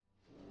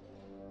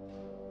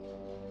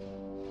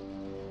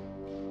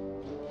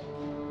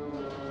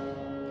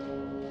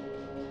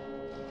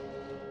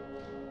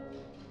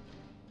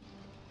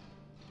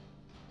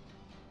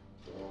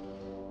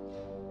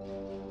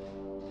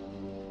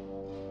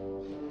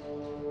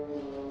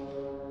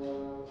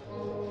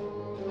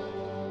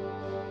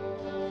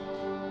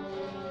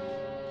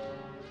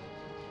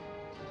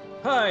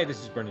Hi,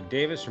 this is Brendan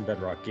Davis from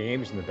Bedrock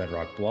Games and the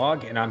Bedrock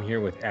blog, and I'm here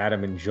with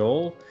Adam and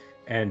Joel.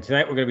 And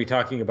tonight we're going to be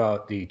talking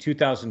about the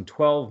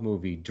 2012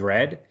 movie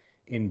Dredd.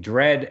 In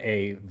Dredd,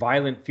 a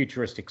violent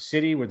futuristic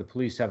city where the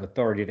police have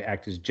authority to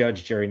act as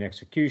judge, jury, and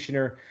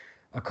executioner,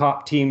 a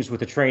cop teams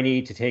with a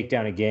trainee to take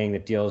down a gang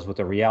that deals with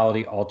a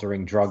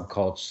reality-altering drug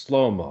called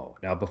slow-mo.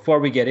 Now, before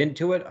we get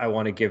into it, I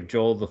want to give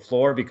Joel the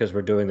floor because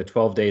we're doing the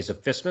 12 Days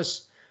of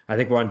Fistmas. I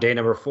think we're on day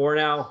number 4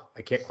 now.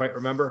 I can't quite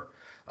remember.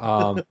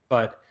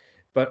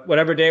 But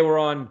whatever day we're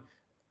on,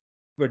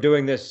 we're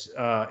doing this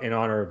in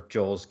honor of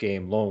Joel's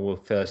game, Lone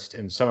Wolf Fist,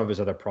 and some of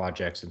his other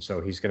projects. And so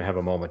he's going to have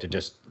a moment to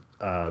just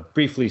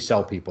briefly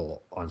sell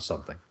people on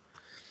something.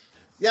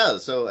 Yeah,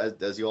 so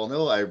as you all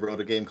know, I wrote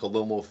a game called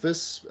Lone Wolf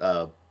Fist,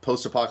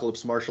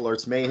 post-apocalypse martial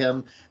arts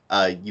mayhem.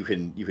 You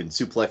can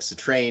suplex a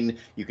train,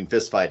 you can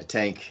fist fight a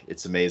tank.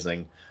 It's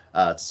amazing.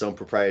 It's its own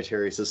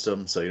proprietary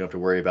system, so you don't have to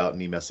worry about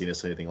any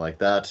messiness or anything like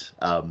that.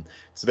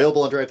 It's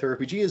available on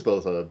DriveThru-RPG as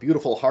both a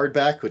beautiful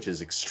hardback, which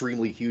is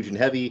extremely huge and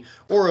heavy,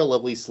 or a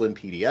lovely slim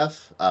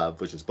PDF,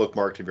 which is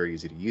bookmarked and very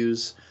easy to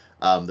use.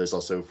 There's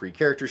also free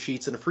character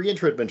sheets and a free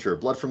intro adventure,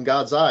 Blood from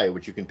God's Eye,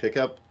 which you can pick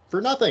up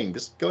for nothing.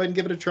 Just go ahead and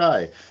give it a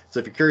try. So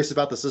if you're curious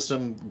about the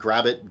system,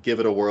 grab it, give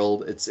it a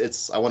whirl.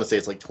 I want to say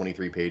it's like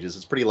 23 pages.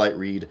 It's pretty light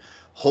read.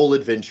 Whole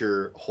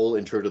adventure, whole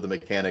intro to the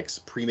mechanics,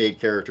 pre-made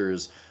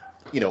characters,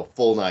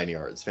 full 9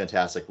 yards.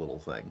 Fantastic little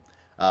thing.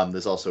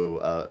 There's also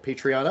a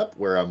Patreon up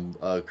where I'm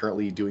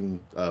currently doing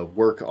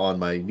work on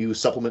my new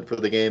supplement for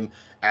the game,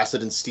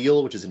 Acid and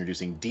Steel, which is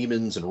introducing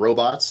demons and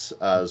robots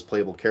as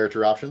playable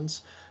character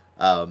options.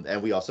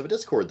 And we also have a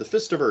Discord, the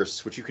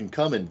Fistiverse, which you can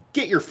come and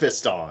get your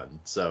fist on.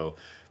 So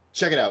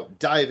check it out.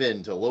 Dive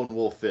into Lone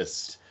Wolf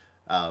Fist.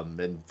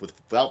 And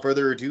without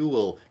further ado,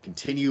 we'll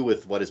continue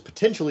with what is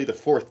potentially the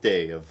 4th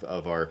day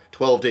of our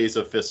 12 Days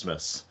of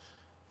Fistmas.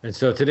 And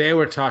so today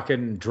we're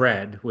talking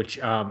Dredd, which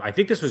I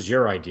think this was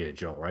your idea,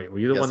 Joel, right? Were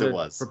you the one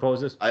that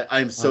proposed this?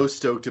 I'm so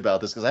stoked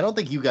about this because I don't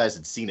think you guys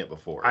had seen it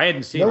before. I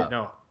hadn't seen it,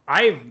 no.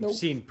 I've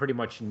seen pretty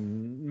much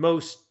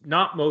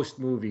not most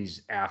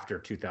movies after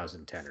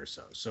 2010 or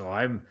so.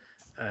 So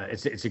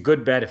it's a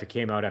good bet if it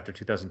came out after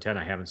 2010.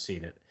 I haven't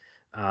seen it,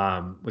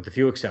 with a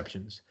few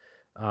exceptions.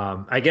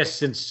 I guess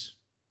since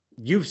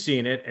you've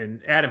seen it,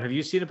 and Adam, have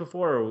you seen it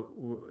before?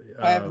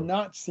 I have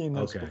not seen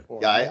this before.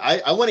 Yeah,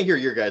 I want to hear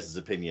your guys'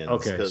 opinions.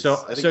 Okay,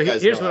 so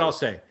here's what I'll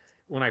say.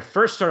 When I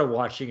first started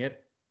watching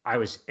it, I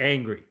was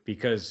angry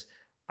because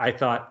I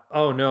thought,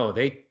 oh no,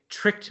 they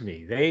tricked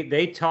me.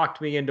 They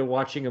talked me into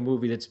watching a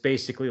movie that's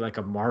basically like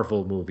a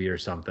Marvel movie or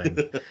something,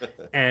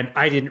 and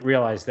I didn't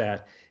realize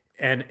that.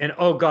 And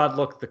oh God,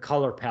 look, the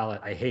color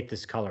palette. I hate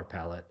this color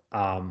palette.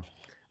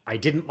 I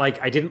didn't like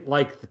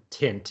the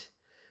tint,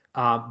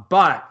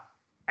 but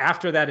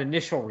after that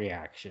initial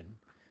reaction,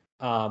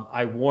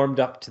 I warmed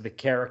up to the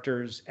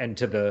characters and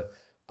to the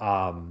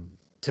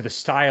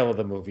style of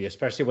the movie,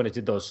 especially when it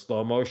did those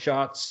slow-mo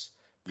shots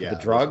for the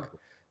drug,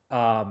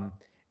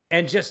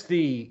 and just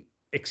the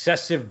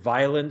excessive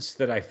violence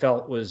that I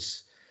felt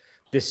was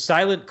this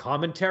silent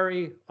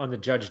commentary on the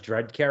Judge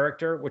Dredd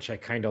character, which I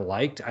kind of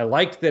liked. I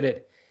liked that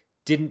it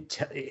didn't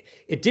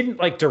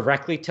like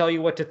directly tell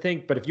you what to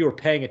think, but if you were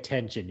paying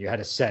attention, you had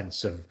a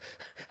sense of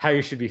how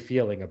you should be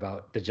feeling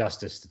about the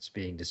justice that's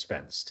being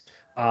dispensed.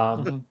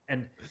 And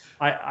but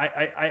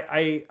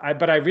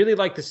I really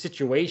like the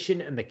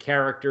situation and the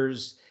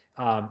characters.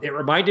 It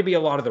reminded me a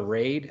lot of The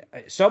Raid,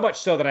 so much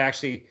so that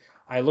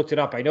I looked it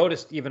up. I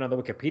noticed even on the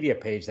Wikipedia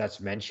page that's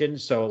mentioned.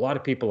 So a lot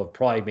of people have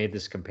probably made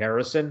this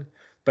comparison,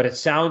 but it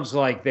sounds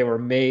like they were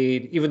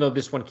made, even though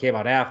this one came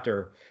out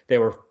after, they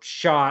were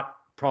shot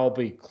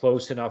probably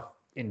close enough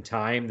in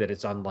time that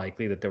it's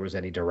unlikely that there was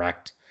any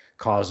direct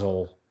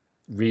causal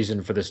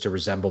reason for this to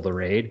resemble The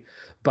Raid.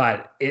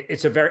 But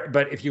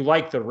but if you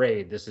like The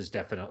Raid, this is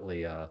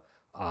definitely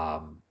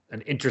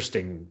an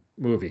interesting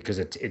movie because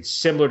it's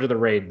similar to The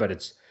Raid, but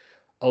it's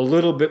a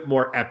little bit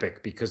more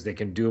epic because they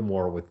can do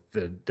more with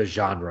the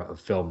genre of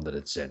film that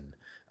it's in.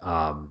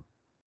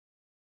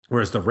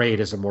 Whereas The Raid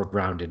is a more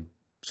grounded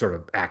sort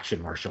of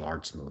action martial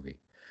arts movie.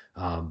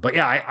 But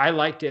yeah, I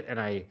liked it,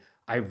 and I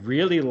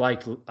really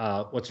liked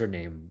what's her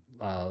name,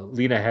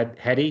 Lena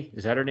Headey.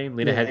 Is that her name?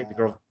 Lena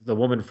Headey, the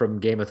woman from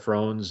Game of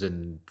Thrones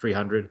and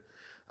 300.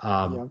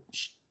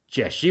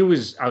 She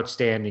was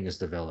outstanding as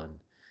the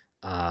villain,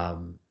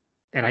 and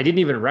I didn't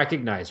even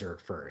recognize her at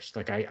first.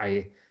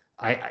 Like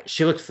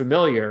she looked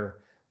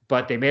familiar,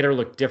 but they made her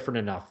look different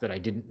enough that I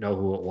didn't know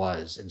who it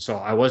was, and so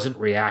I wasn't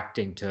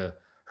reacting to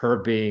her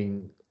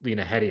being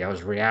Lena Headey. I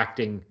was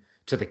reacting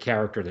to the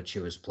character that she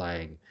was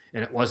playing,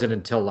 and it wasn't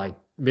until like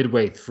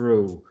midway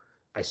through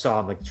I saw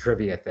on like the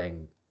trivia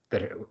thing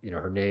that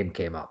her name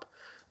came up.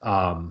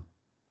 I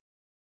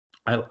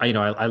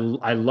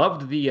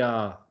loved the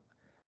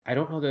I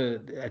don't know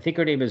I think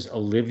her name is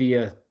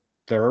Olivia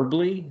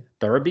Thirlby.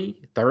 I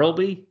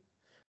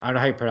don't know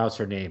how you pronounce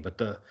her name, but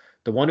the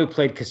one who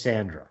played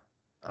Cassandra.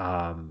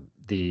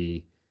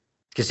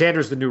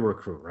 Cassandra's the new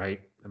recruit,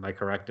 right? Am I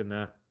correct in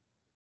that?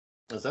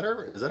 Is that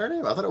her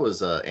name? I thought it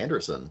was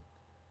Anderson.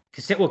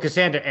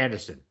 Cassandra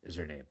Anderson is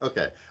her name.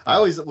 Okay. I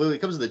always, when it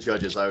comes to the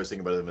judges, I always think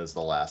about them as the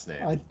last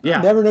name. I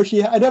never knew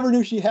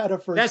she had a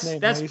first name.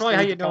 That's probably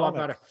how you know I'm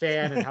not a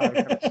fan and how I've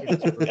never seen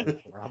this movie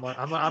before.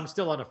 I'm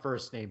still on a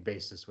first name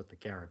basis with the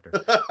character.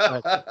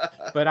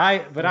 But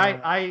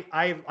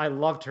I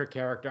loved her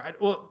character.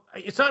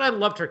 It's not I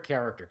loved her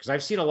character because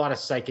I've seen a lot of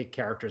psychic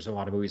characters in a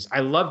lot of movies. I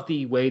loved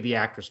the way the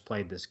actress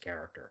played this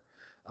character.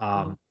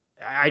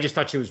 I just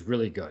thought she was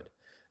really good.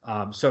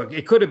 So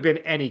it could have been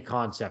any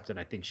concept, and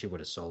I think she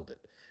would have sold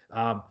it.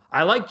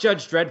 I like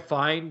Judge Dredd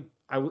fine.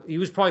 He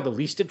was probably the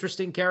least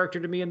interesting character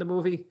to me in the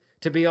movie,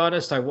 to be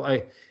honest.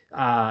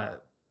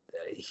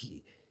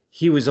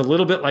 He was a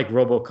little bit like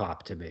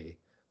RoboCop to me,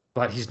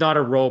 but he's not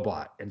a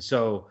robot. And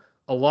so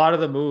a lot of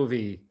the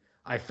movie,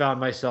 I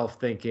found myself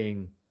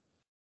thinking,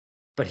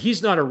 but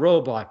he's not a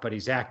robot, but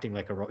he's acting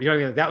like a robot. You know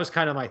what I mean? That was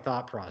kind of my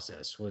thought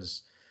process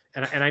was.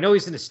 And I know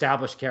he's an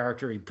established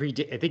character. I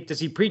think, does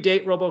he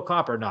predate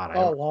RoboCop or not?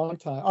 A long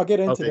time. I'll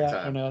get into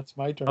that when it's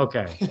my turn.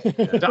 Okay.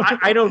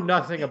 I know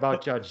nothing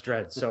about Judge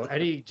Dredd. So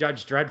any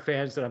Judge Dredd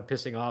fans that I'm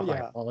pissing off, I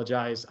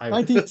apologize.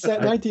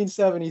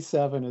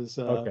 1977 is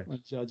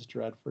when Judge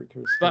Dredd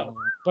first.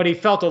 But he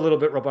felt a little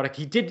bit robotic.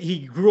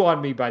 He grew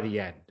on me by the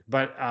end.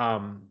 But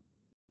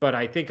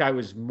I think I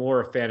was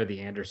more a fan of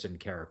the Anderson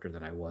character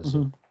than I was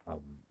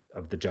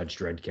of the Judge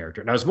Dredd character.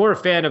 And I was more a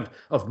fan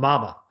of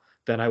Mama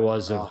than I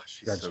was of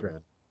Judge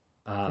Dredd.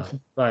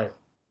 But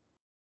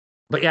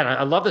yeah,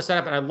 I love the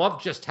setup, and I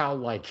love just how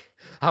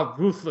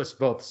ruthless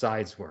both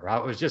sides were.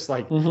 It was just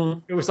like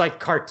it was like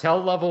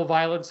cartel level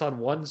violence on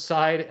one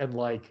side, and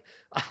I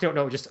don't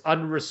know, just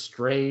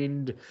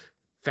unrestrained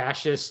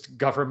fascist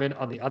government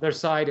on the other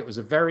side. It was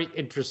a very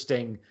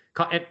interesting,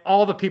 and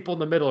all the people in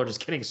the middle are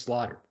just getting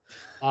slaughtered.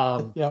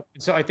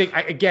 So I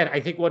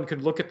think one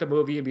could look at the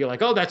movie and be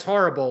like, oh, that's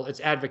horrible. It's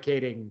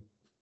advocating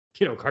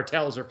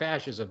cartels or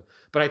fascism.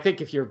 But I think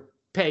if you're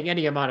paying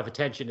any amount of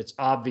attention, it's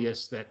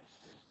obvious that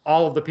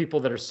all of the people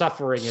that are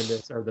suffering in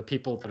this are the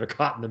people that are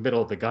caught in the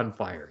middle of the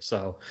gunfire.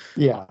 So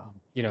but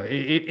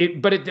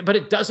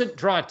it doesn't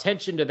draw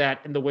attention to that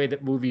in the way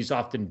that movies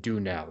often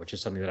do now, which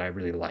is something that I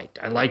really liked.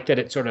 I like that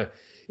it sort of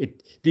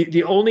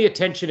the only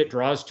attention it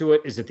draws to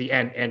it is at the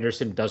end,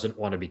 Anderson doesn't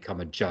want to become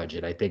a judge,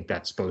 and I think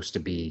that's supposed to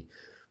be,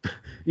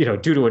 due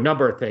to a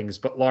number of things,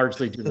 but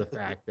largely due to the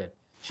fact that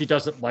she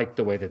doesn't like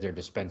the way that they're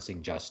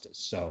dispensing justice.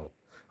 So,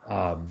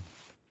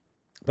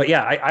 but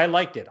yeah, I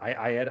liked it.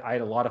 I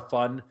had a lot of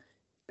fun.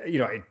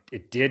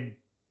 It did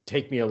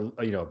take me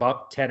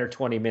about 10 or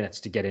 20 minutes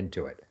to get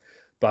into it,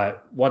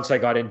 but once I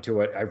got into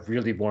it, I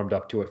really warmed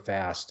up to it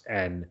fast.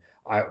 And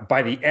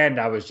by the end,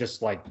 I was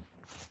just like,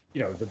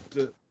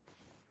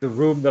 the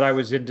room that I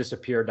was in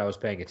disappeared, and I was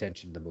paying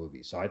attention to the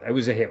movie. So it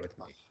was a hit with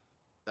me.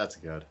 That's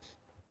good.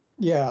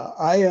 Yeah,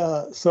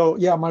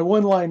 my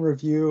one-line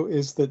review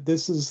is that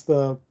this is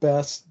the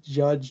best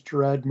Judge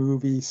Dredd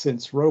movie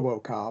since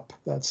RoboCop.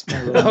 That's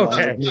my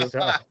one-line review.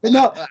 But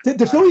no,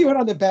 to fill you in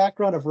on the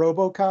background of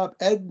RoboCop,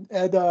 Ed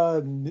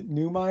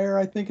Neumeier,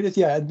 I think it is.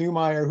 Yeah, Ed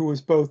Neumeier, who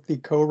was both the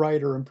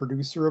co-writer and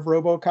producer of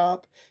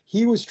RoboCop,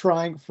 he was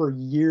trying for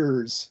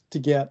years to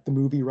get the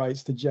movie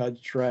rights to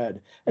Judge Dredd,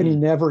 and he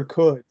never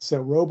could.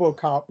 So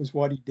RoboCop was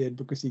what he did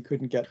because he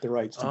couldn't get the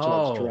rights to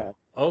Judge Dredd.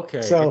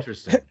 Okay, so,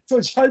 interesting. So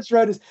Judge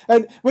Dredd is,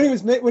 and when I'm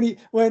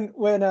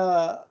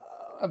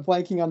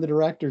blanking on the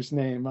director's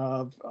name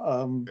of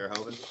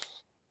Verhoeven.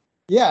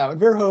 Yeah, when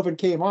Verhoeven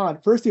came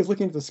on, first he was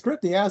looking at the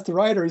script. He asked the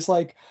writer, he's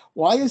like,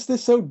 "Why is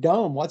this so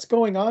dumb? What's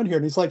going on here?"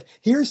 And he's like,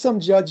 "Here's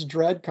some Judge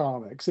Dredd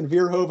comics." And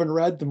Verhoeven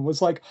read them,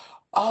 was like,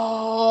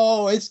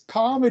 "Oh, it's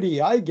comedy.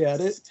 I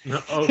get it."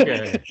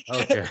 Okay.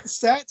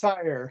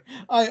 Satire.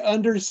 I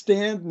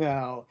understand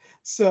now.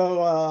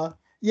 So.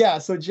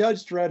 So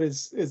Judge Dredd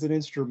is an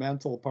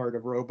instrumental part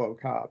of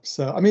RoboCop.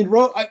 So I mean,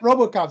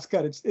 RoboCop's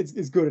got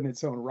it's good in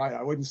its own right.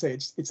 I wouldn't say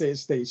it's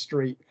a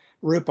straight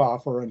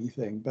ripoff or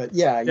anything, but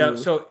yeah.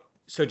 So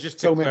just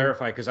to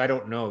clarify, because I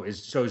don't know,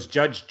 is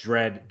Judge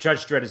Dredd?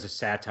 Judge Dredd is a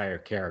satire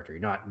character.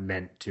 You're not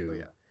meant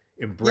to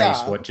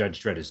embrace what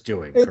Judge Dredd is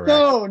doing. Correct?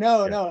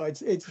 No.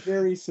 It's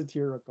very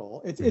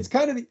satirical. It's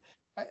kind of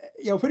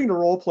putting the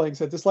role playing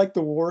set, just like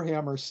the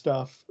Warhammer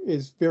stuff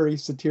is very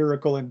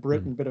satirical in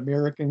Britain, but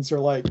Americans are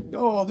like,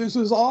 "Oh, this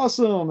is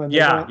awesome," and they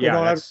don't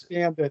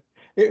understand that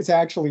it's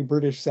actually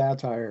British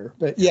satire.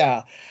 But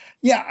I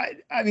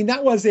mean,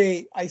 that was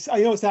I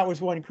noticed that was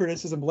one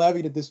criticism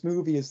levied at this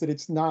movie, is that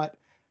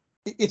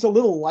it's a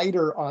little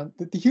lighter on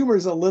the humor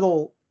is a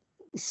little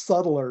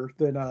subtler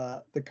than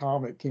the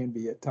comic can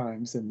be at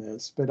times in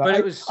this. But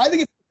I think it's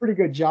a pretty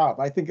good job.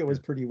 I think it was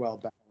pretty well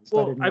balanced.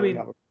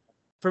 Well,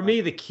 for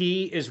me, the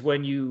key is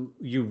when you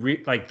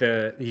read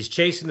he's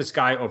chasing this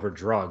guy over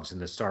drugs in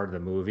the start of the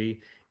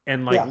movie,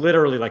 and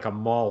literally a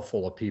mall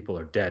full of people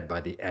are dead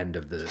by the end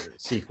of the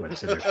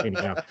sequence, and they're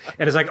cleaning up.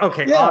 And it's like,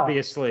 okay,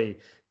 obviously,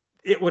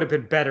 it would have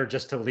been better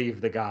just to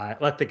let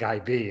the guy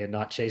be and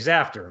not chase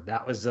after him.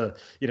 That was I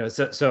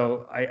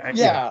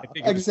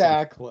think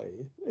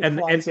exactly. It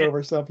flies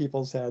over some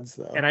people's heads,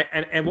 though.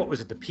 And what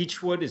was it? The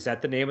Peachwood? Is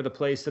that the name of the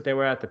place that they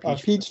were at? The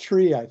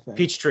Peachtree, I think.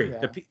 Peachtree.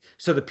 Yeah.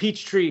 So the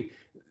Peachtree.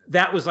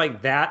 that was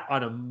like that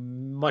on a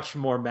much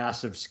more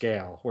massive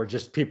scale, where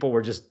just people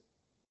were just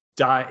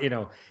die,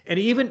 and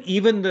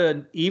even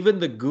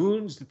the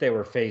goons that they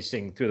were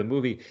facing through the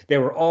movie, they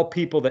were all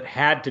people that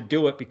had to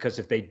do it because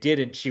if they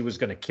didn't, she was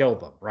going to kill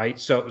them, right?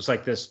 So it was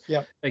like this,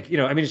 like,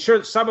 I mean,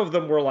 sure, some of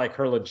them were like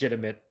her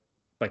legitimate,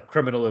 like,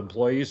 criminal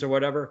employees or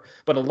whatever,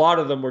 but a lot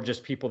of them were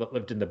just people that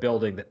lived in the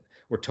building that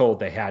were told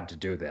they had to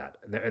do that,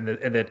 and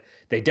that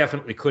they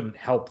definitely couldn't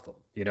help them,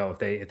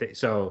 if they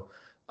so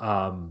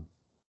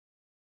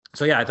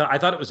yeah, I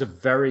thought it was a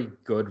very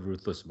good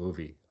Ruthless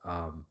movie.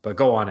 But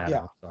go on,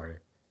 Adam. Sorry.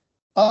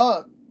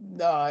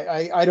 No,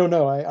 I don't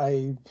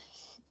know.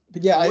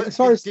 But yeah, as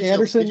far as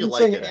Anderson, you're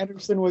saying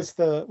Anderson was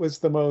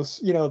the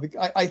most,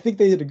 I think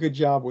they did a good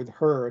job with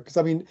her, because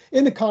I mean,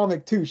 in the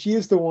comic too, she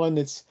is the one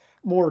that's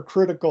more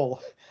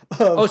critical.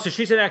 So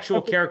she's an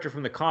actual character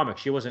from the comic.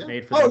 She wasn't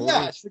made for the movie.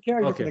 Yeah, she's the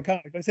character from the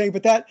comic. I'm saying,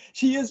 but that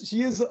she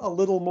is a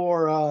little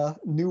more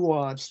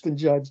nuanced than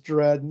Judge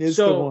Dredd, and is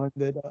the one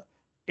that.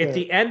 At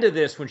the end of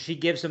this, when she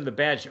gives him the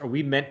badge, are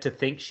we meant to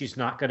think she's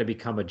not going to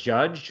become a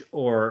judge,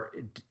 or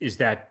is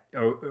that?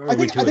 I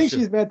think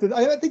she's meant to.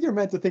 I think you're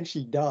meant to think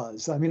she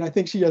does. I mean, I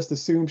think she just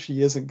assumes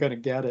she isn't going to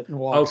get it and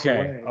walks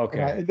away.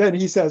 Okay. And then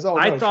he says, "Oh,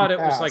 I thought it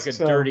was like a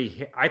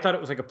dirty. I thought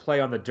it was like a play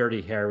on the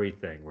Dirty Harry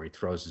thing where he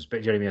throws his.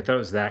 You know what I mean? I thought it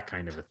was that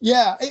kind of a thing.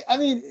 Yeah, I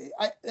mean,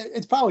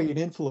 it's probably an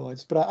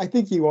influence, but I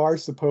think you are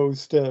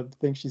supposed to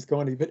think she's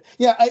going to. But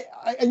yeah,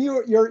 and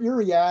your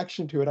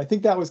reaction to it, I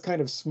think that was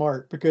kind of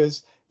smart,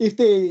 because if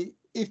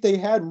they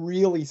had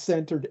really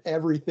centered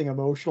everything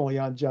emotionally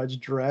on Judge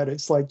Dredd,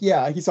 it's like,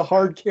 yeah, he's a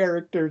hard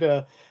character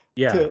to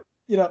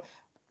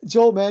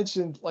Joel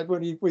mentioned, like,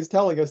 when he was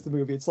telling us the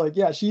movie, it's like,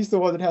 yeah, she's the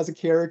one that has a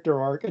character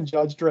arc and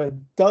Judge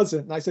Dredd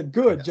doesn't. And I said,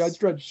 good, yes. Judge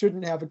Dredd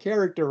shouldn't have a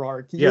character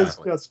arc. He is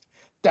just,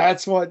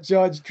 that's what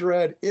Judge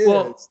Dredd is.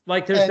 Well,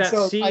 like,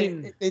 there's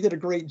scene. They did a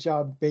great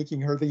job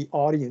making her the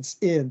audience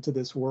into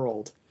this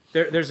world.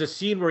 There's a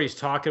scene where he's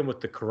talking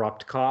with the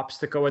corrupt cops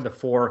that go in, the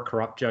 4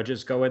 corrupt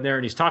judges go in there,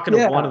 and he's talking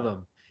to one of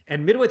them.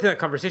 And midway through that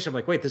conversation, I'm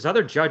like, wait, this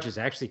other judge is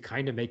actually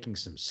kind of making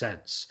some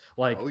sense.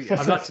 Like,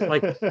 I'm not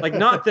like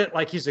not that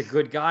like he's a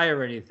good guy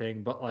or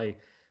anything, but like,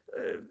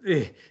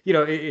 he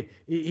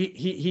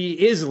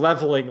is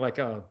leveling like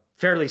a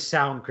fairly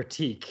sound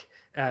critique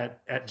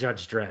at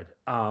Judge Dredd,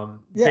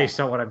 based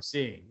on what I'm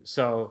seeing.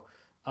 So,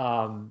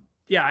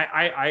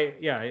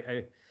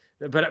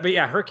 But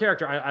yeah, her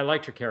character, I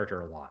liked her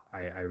character a lot.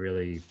 I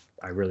really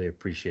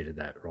appreciated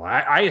that role.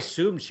 I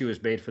assumed she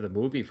was made for the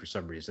movie for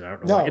some reason. I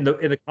don't know. No.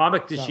 In the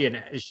comic, does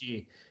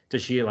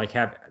she like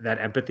have that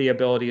empathy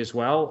ability as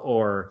well,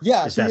 or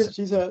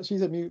she's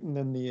a mutant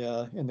in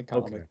the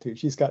comic too.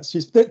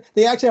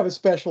 They actually have a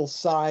special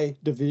psi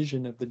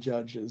division of the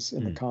judges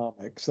in the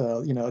comic.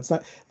 So it's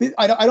not.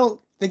 I don't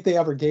think they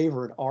ever gave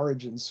her an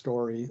origin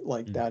story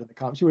like that in the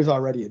comic. She was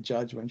already a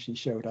judge when she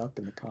showed up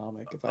in the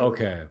comic.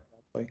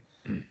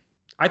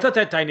 I thought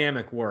that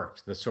dynamic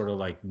worked. The sort of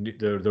like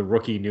the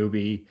rookie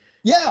newbie,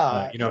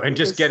 and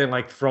just getting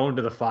like thrown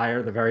to the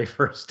fire the very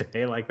first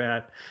day like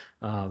that.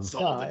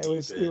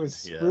 It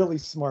was really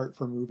smart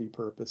for movie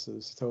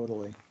purposes.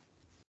 Totally.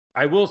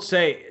 I will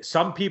say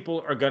some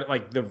people are gonna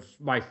like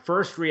my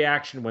first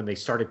reaction when they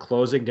started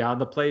closing down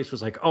the place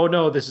was like, oh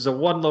no, this is a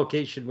 1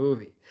 location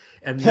movie.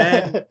 And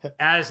then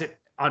as it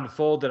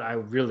unfolded, I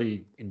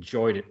really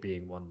enjoyed it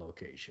being 1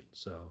 location.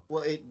 So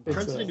it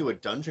turns it into a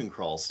dungeon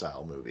crawl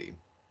style movie.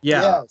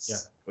 Yeah,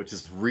 which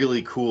is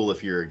really cool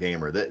if you're a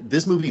gamer.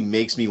 This movie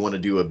makes me want to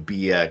do a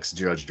BX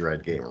Judge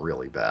Dredd game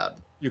really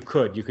bad. You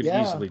could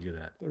easily do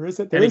that. There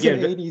is an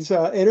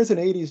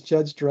 80s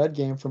Judge Dredd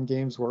game from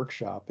Games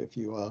Workshop if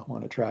you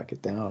want to track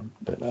it down.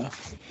 But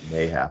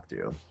may have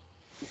to.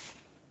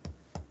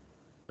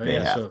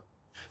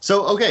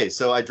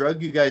 So I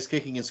drug you guys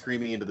kicking and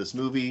screaming into this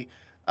movie.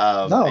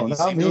 No, and you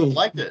not me.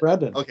 Liked it.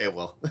 Brendan. Okay,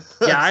 well.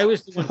 Yeah, I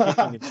was the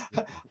one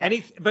kicking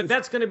it. But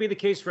that's going to be the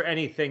case for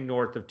anything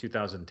north of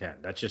 2010.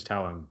 That's just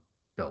how I'm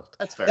built.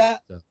 That's fair.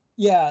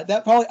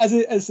 That probably,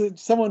 as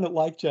someone that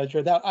liked Judge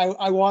Dredd, that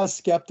I was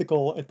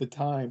skeptical at the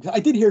time. I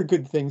did hear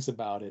good things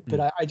about it,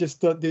 but I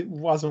just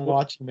wasn't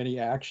watching many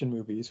action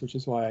movies, which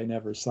is why I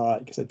never saw it,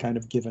 because I'd kind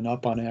of given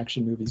up on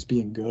action movies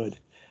being good.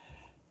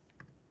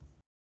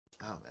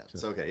 Oh man,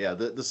 it's okay. Yeah,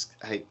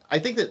 I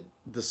think that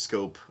the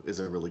scope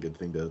is a really good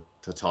thing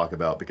to talk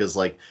about, because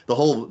like the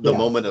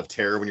moment of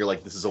terror when you're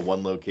like, this is a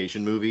 1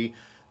 location movie.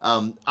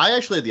 I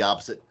actually had the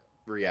opposite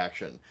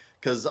reaction,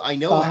 because I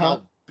know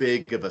how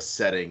big of a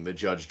setting the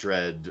Judge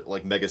Dredd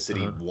like Mega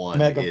City 1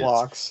 Mega is.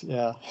 Blocks,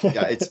 yeah.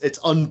 Yeah, it's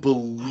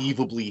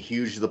unbelievably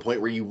huge to the point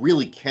where you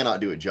really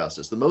cannot do it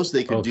justice. The most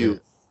they could do.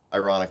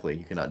 Ironically,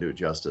 you cannot do it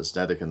justice.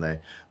 Neither can they.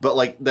 But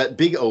like that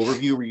big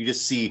overview where you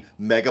just see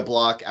mega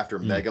block after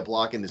mega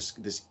block in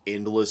this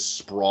endless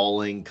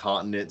sprawling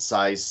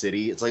continent-sized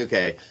city. It's like,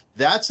 okay,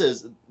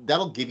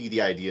 that'll give you the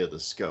idea of the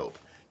scope.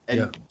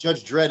 And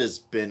Judge Dredd has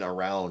been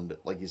around,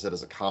 like you said,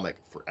 as a comic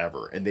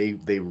forever, and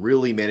they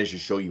really managed to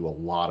show you a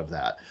lot of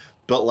that.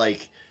 But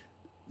like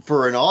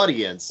for an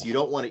audience, you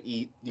don't want to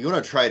eat. You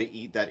want to try to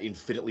eat that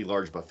infinitely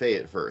large buffet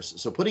at first.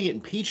 So putting it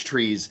in peach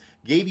trees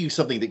gave you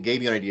something that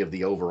gave you an idea of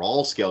the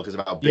overall scale because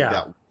of how big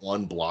that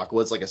one block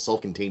was, like a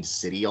self-contained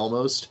city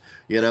almost,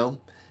 you know.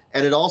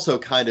 And it also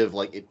kind of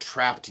like it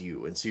trapped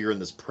you, and so you're in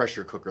this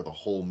pressure cooker the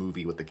whole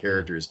movie with the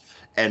characters,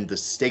 and the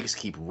stakes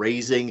keep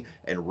raising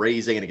and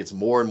raising, and it gets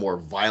more and more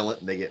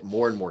violent, and they get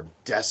more and more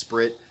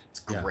desperate.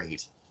 It's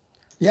great.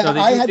 Yeah, so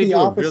I had the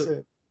opposite.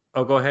 Really...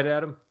 Oh, go ahead,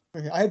 Adam.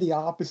 I had the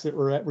opposite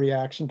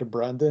reaction to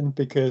Brendan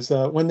because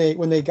when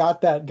they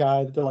got that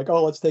guy, they're like,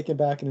 "Oh, let's take him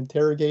back and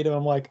interrogate him."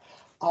 I'm like,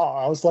 "Oh,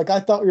 I was like, I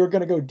thought we were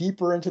going to go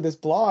deeper into this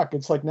block.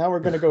 It's like now we're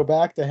going to go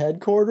back to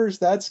headquarters.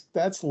 That's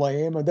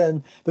lame." And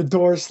then the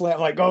door slammed.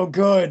 Like, "Oh,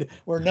 good.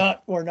 We're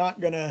not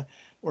gonna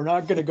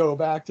go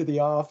back to the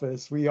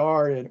office.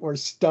 We're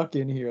stuck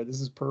in here.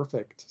 This is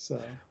perfect."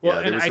 So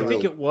and I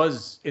think it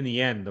was in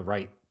the end the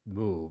right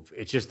move.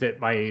 It's just that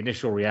my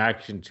initial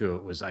reaction to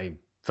it was I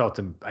felt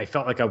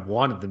like I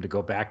wanted them to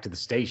go back to the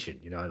station,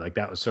 you know, like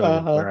that was sort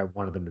of where I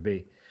wanted them to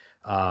be.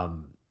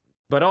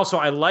 But also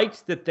I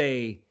liked that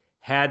they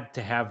had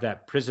to have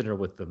that prisoner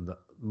with them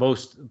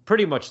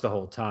pretty much the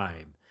whole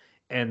time.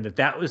 And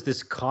that was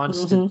this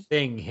constant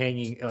thing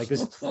hanging, like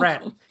this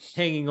threat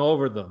hanging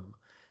over them.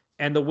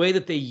 And the way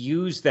that they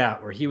used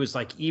that, where he was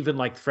like, even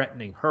like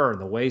threatening her,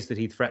 and the ways that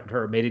he threatened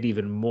her made it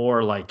even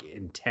more like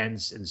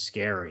intense and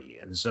scary.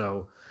 And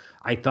so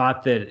I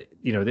thought that,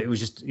 you know, that it was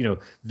just, you know,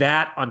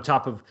 that on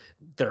top of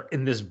they're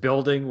in this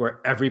building where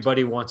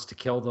everybody wants to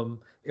kill them.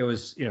 It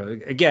was, you know,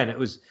 again, it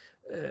was,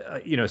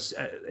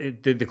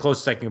 the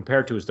closest I can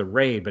compare it to is the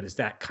Raid, but it's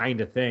that kind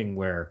of thing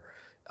where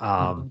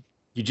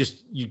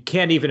you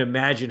can't even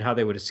imagine how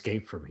they would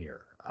escape from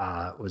here.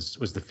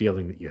 Was the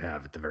feeling that you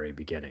have at the very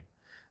beginning.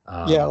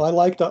 I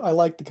like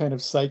the kind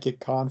of psychic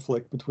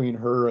conflict between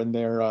her and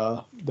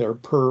their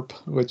perp,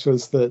 which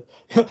was that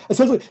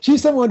essentially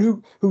she's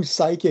someone who's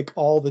psychic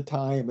all the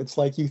time. It's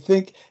like you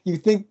think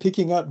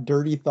picking up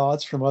dirty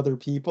thoughts from other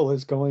people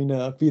is going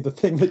to be the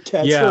thing that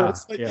gets her.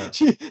 It's like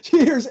she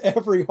hears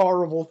every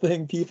horrible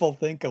thing people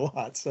think a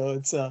lot. So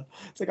it's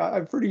like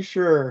I'm pretty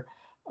sure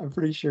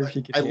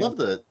she can.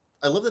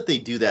 I love that they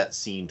do that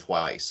scene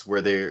twice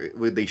where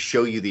they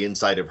show you the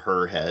inside of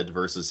her head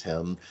versus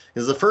him.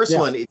 Because the first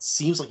one, it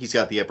seems like he's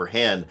got the upper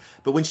hand,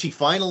 but when they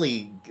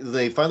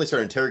finally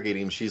start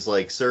interrogating him, she's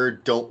like,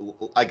 "Sir,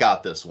 I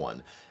got this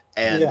one."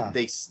 And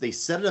they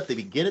set it up. They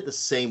begin it the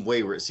same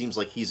way where it seems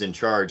like he's in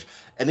charge,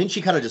 and then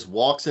she kind of just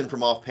walks in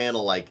from off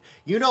panel like,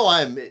 "You know,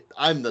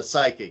 I'm the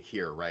psychic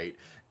here, right?"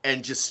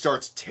 And just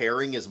starts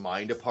tearing his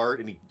mind apart,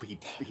 and he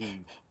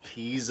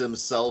pees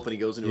himself, and he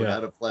goes into an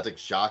anaphylactic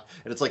shock,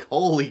 and it's like,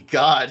 holy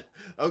God,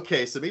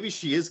 okay, so maybe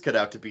she is cut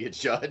out to be a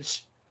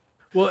judge.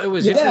 Well, it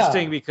was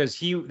interesting because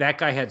that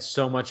guy had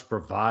so much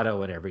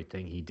bravado in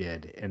everything he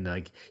did, and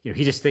like, you know,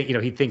 he just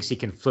he thinks he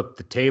can flip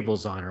the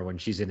tables on her when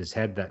she's in his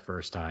head that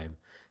first time,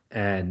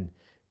 and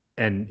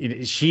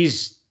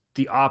she's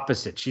the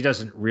opposite. She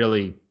doesn't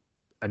really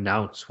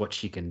announce what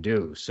she can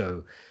do,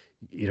 so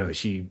you know,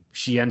 she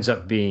ends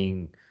up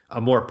being a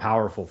more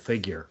powerful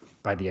figure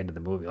by the end of the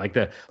movie, like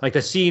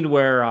the scene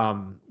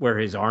where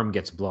his arm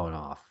gets blown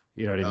off.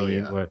 You know what I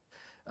mean? Where,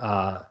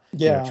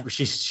 you know,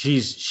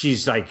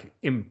 she's like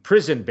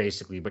imprisoned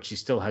basically, but she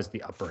still has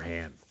the upper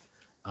hand.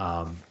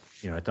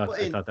 You know, I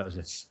thought that was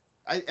it.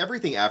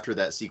 Everything after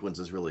that sequence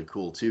is really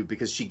cool too,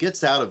 because she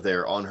gets out of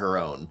there on her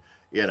own.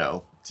 You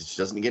know, she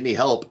doesn't get any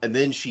help, and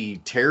then she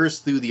tears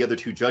through the other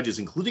two judges,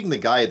 including the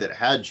guy that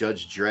had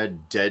Judge Dredd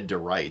dead to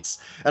rights.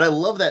 And I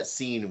love that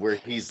scene where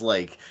he's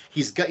like,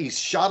 he's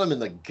shot him in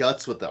the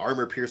guts with the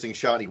armor-piercing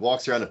shot, and he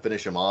walks around to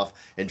finish him off,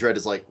 and Dredd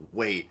is like,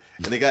 wait.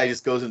 And the guy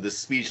just goes into this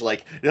speech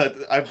like,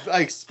 I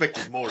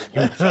expected more of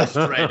you, Judge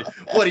Dredd.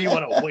 What do you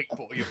want to wait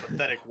for, you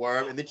pathetic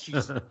worm? And then she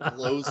just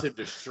blows him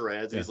to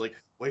shreds, and he's like,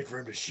 wait for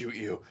him to shoot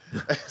you.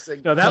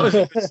 Like, no, that was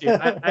a good scene.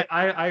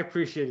 I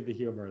appreciated the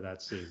humor of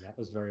that scene. That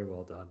was very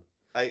well done.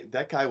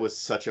 That guy was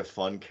such a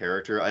fun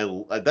character.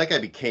 That guy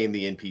became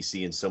the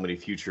NPC in so many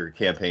future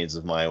campaigns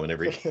of mine.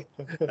 Whenever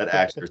that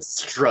actor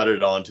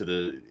strutted onto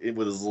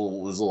with his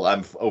little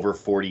I'm over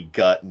 40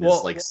 gut and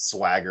his like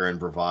swagger and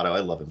bravado. I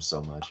love him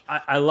so much.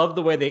 I love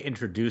the way they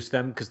introduce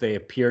them because they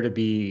appear to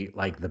be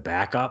like the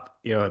backup,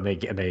 you know,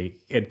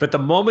 but the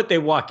moment they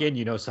walk in,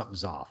 you know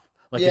something's off.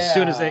 Like as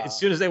soon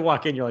as they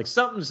walk in, you're like,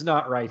 something's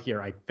not right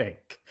here, I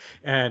think.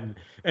 And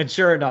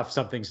sure enough,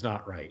 something's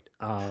not right.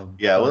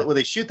 When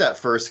they shoot that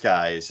first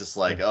guy, it's just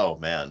like, oh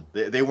man,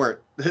 they weren't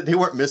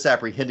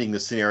misapprehending the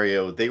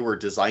scenario. They were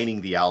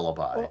designing the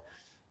alibi. Well,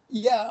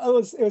 yeah, it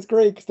was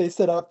great because they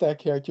set up that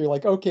character. You're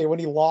like, okay, when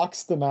he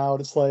locks them out,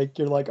 it's like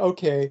you're like,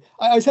 okay.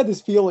 I always had this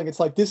feeling. It's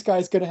like this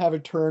guy's gonna have a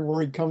turn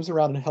where he comes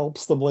around and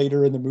helps them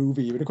later in the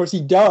movie, and of course he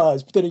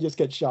does, but then he just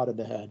gets shot in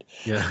the head.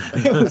 Yeah,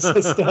 it was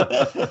just, It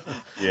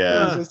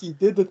was just, he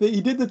did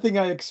the thing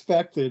I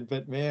expected,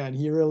 but man,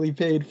 he really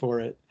paid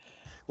for it.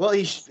 Well,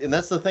 and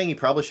that's the thing. He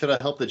probably should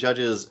have helped the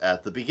judges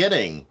at the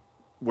beginning,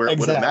 where it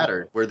would have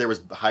mattered, where there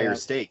was higher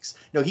stakes.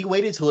 No, he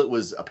waited till it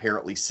was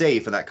apparently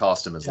safe, and that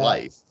cost him his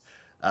life.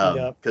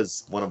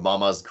 Because one of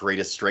Mama's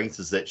greatest strengths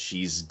is that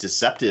she's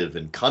deceptive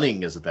and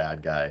cunning as a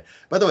bad guy.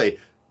 By the way,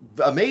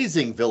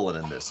 amazing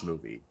villain in this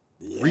movie.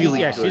 Really,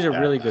 yeah, she's a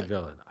really good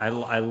villain. I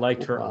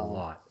liked her a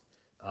lot.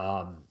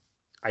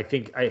 I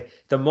think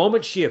the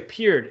moment she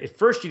appeared, at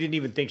first you didn't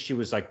even think she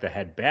was like the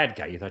head bad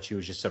guy. You thought she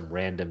was just some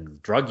random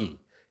druggie,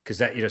 because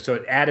that, so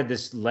it added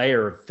this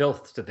layer of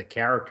filth to the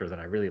character that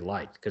I really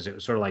liked, because it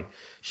was sort of like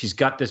she's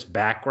got this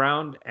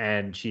background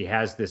and she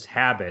has this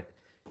habit,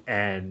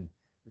 and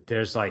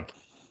there's like,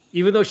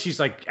 even though she's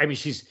like, I mean,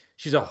 she's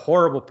a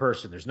horrible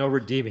person. There's no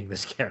redeeming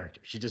this character.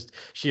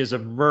 She is a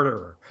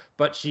murderer,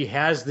 but she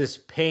has this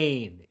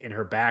pain in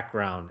her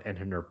background and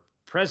in her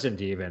present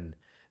even,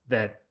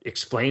 that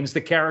explains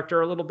the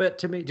character a little bit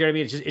to me. Do you know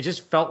what I mean? It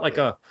just felt like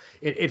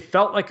it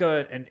felt like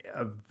a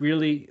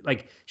really,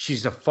 like,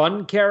 she's a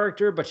fun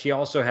character, but she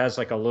also has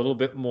like a little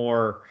bit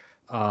more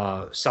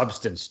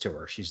substance to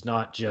her. She's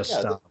not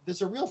just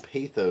there's a real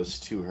pathos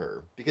to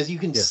her, because you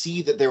can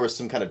see that there was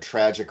some kind of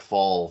tragic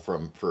fall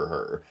for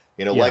her.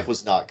 Life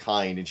was not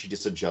kind, and she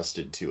just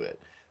adjusted to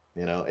it.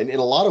 And in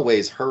a lot of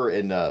ways, her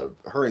and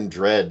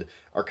Dredd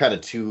are kind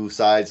of two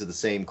sides of the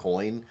same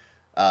coin.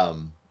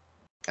 I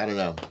don't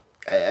know.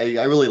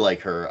 I really like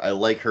her. I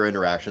like her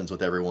interactions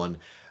with everyone.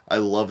 I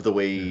love the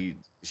way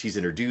she's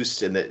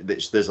introduced, and that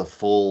there's this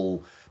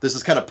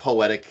kind of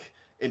poetic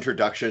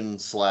introduction /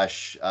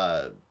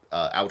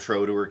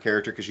 outro to her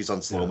character, because she's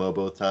on slow-mo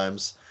both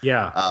times.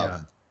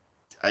 I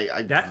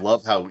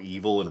love how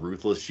evil and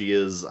ruthless she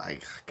is.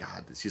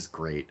 God, she's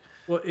great.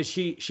 Well,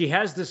 she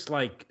has this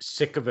like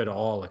sick of it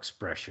all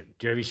expression.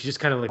 Do you know what I mean? She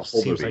just kind of like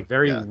seems like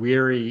very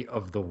weary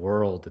of the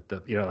world.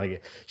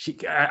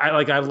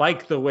 I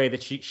like the way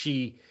that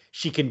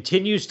she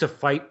continues to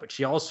fight, but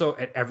she also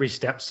at every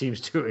step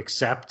seems to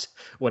accept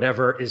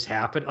whatever is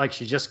happening. Like,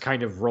 she just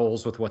kind of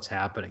rolls with what's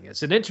happening.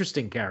 It's an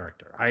interesting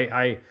character.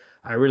 I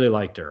really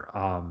liked her.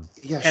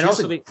 She has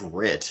a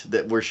grit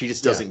where she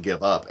just doesn't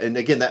give up. And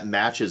again, that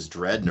matches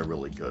Dredd in a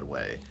really good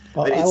way.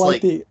 Well,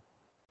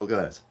 Oh, go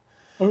ahead.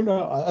 Oh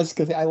no, I was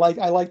gonna say I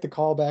like the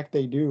callback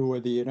they do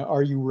with the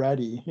are you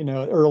ready?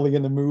 Early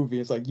in the movie,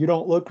 it's like, you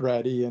don't look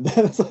ready, and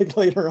then it's like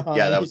later on,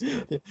 that was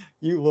good.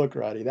 You look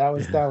ready. That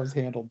was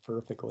handled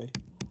perfectly.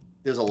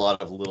 There's a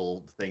lot of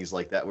little things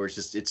like that where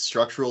it's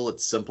structural,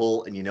 it's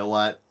simple, and you know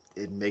what?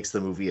 It makes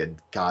the movie a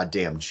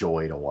goddamn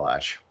joy to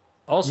watch.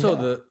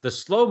 Also, the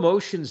slow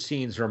motion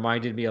scenes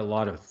reminded me a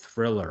lot of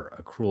Thriller,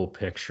 A Cruel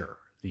Picture,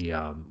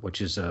 which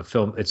is a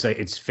film.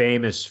 It's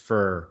famous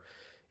for.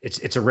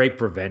 It's a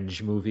rape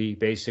revenge movie,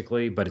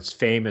 basically, but it's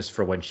famous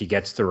for when she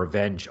gets the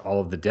revenge,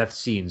 all of the death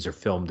scenes are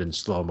filmed in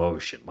slow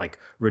motion, like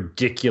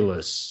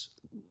ridiculous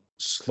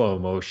slow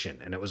motion.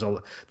 And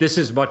this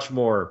is much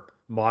more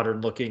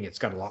modern looking. It's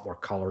got a lot more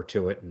color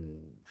to it.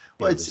 And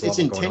it's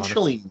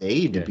intentionally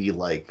made to be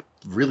like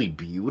really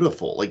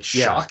beautiful, like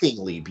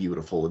shockingly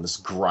beautiful in this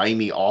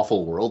grimy,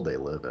 awful world they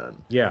live in.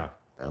 Yeah.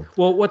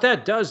 Well, what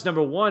that does,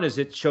 number one, is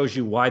it shows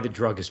you why the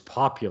drug is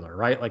popular,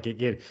 right? Like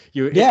it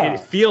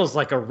feels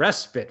like a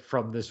respite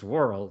from this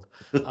world,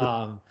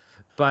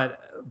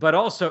 but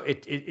also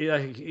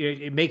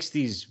it makes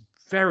these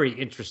very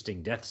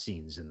interesting death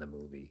scenes in the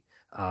movie,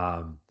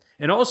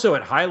 and also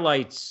it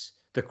highlights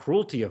the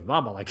cruelty of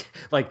Mama,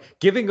 like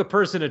giving a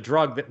person a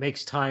drug that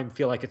makes time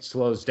feel like it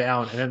slows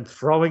down, and then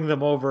throwing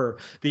them over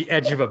the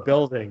edge of a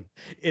building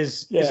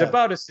is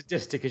about as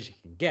sadistic as you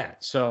can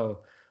get.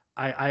 So.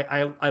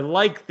 I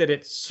like that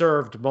it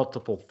served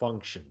multiple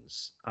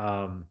functions.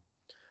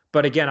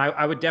 But again,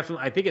 I would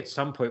definitely, I think at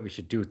some point we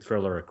should do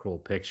Thriller, A Cruel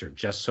Picture,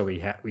 just so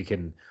we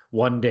can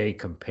one day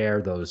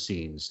compare those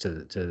scenes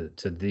to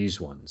these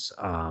ones.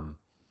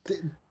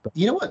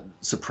 You know what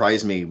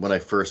surprised me when I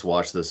first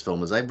watched this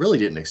film is I really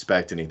didn't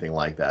expect anything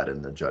like that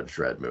in the Judge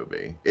Dredd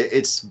movie.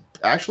 It's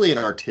actually an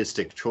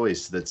artistic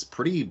choice that's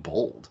pretty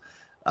bold.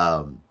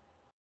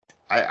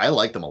 I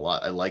like them a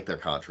lot. I like their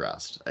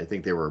contrast. I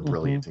think they were a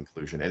brilliant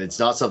inclusion, and it's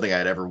not something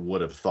I'd ever would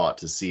have thought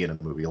to see in a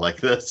movie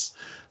like this.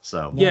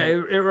 So yeah,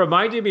 it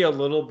reminded me a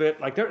little bit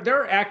like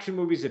there are action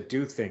movies that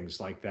do things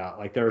like that.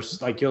 Like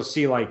there's like you'll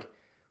see like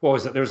what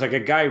was it? There's like a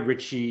Guy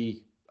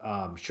Ritchie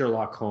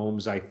Sherlock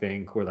Holmes, I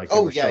think, where like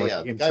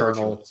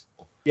internal.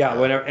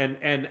 Whenever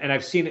and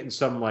I've seen it in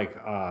some like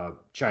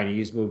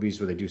Chinese movies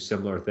where they do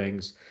similar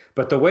things.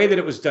 But the way that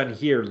it was done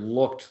here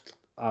looked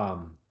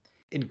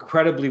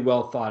incredibly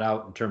well thought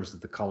out in terms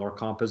of the color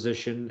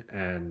composition,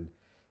 and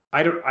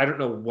I don't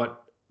know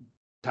what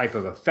type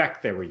of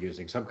effect they were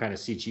using, some kind of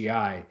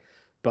CGI,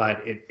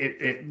 but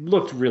it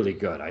looked really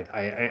good.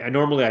 I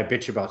normally I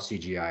bitch about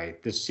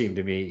CGI. This seemed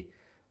to me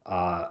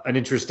an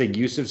interesting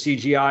use of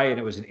CGI, and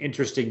it was an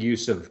interesting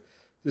use of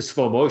the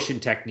slow motion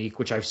technique,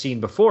 which I've seen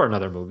before in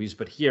other movies,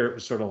 but here it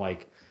was sort of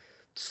like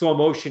slow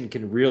motion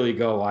can really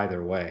go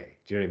either way.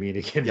 Do you know what I mean?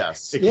 It can,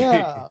 yes.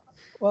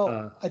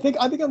 Well, I think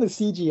on the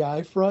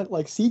CGI front,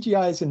 like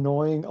CGI is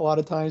annoying a lot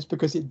of times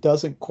because it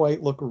doesn't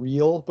quite look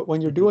real. But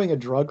when you're doing a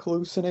drug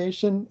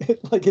hallucination,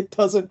 it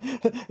doesn't.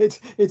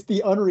 It's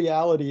the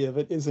unreality of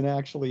it isn't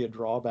actually a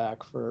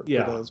drawback for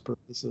those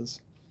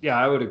purposes. Yeah,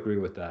 I would agree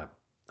with that.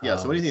 Yeah,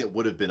 so anything that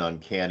would have been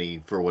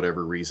uncanny for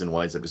whatever reason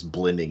winds up just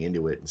blending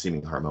into it and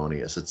seeming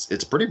harmonious.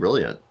 It's pretty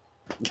brilliant.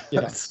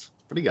 Yeah. It's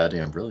pretty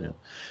goddamn brilliant.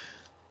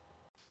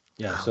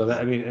 Yeah, so that,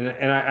 I mean,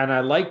 and I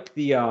liked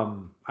the I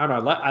don't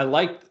know, I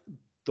liked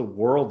the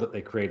world that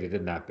they created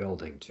in that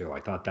building too. I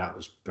thought that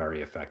was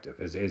very effective.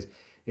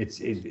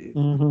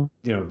 Mm-hmm.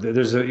 You know,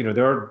 there's a, you know,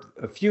 there are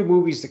a few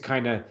movies that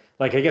kind of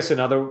like, I guess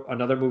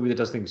another movie that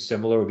does things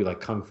similar would be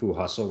like Kung Fu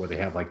Hustle, where they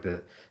have like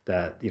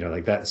that you know,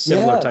 like that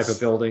similar type of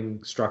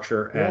building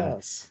structure.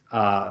 And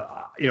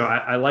you know,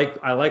 I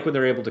like when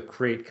they're able to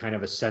create kind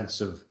of a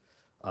sense of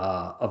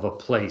a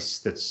place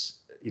that's,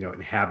 you know,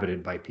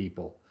 inhabited by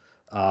people.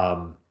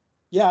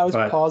 Yeah, I was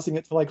pausing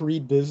it to like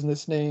read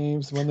business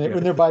names when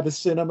they're by the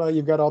cinema.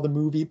 You've got all the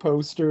movie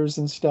posters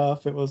and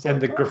stuff. It was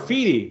and like, the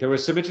graffiti. There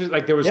was some interesting,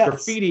 like there was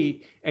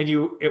graffiti, and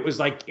it was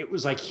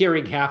like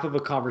hearing half of a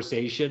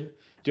conversation.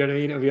 Do you know what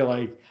I mean? It would be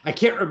like, I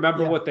can't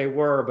remember what they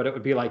were, but it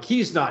would be like,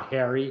 he's not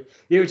Harry.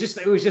 It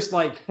was just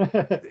like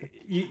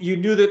you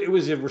knew that it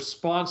was a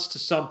response to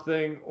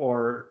something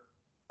or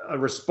a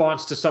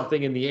response to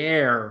something in the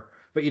air,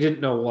 but you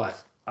didn't know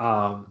what.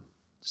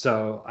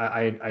 So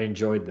I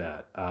enjoyed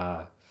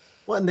that.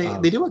 Well,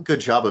 and they do a good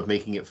job of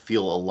making it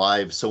feel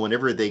alive. So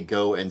whenever they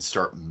go and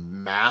start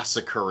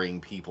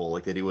massacring people,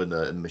 like they do in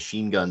the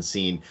machine gun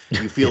scene,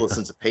 you feel a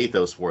sense of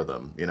pathos for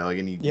them, you know,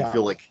 and you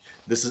feel like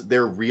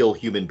they're real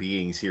human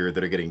beings here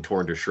that are getting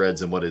torn to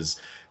shreds in what is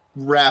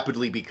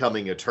rapidly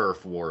becoming a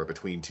turf war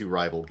between two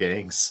rival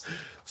gangs.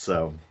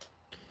 So,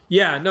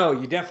 yeah, no,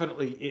 you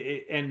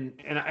definitely, and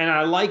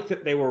I like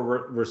that they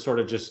were sort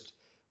of just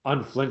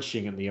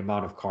unflinching in the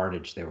amount of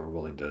carnage they were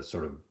willing to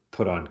sort of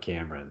put on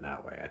camera in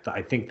that way.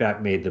 I think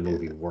that made the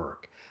movie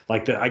work.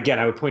 Like again,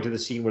 I would point to the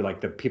scene where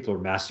like the people are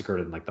massacred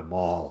in like the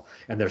mall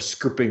and they're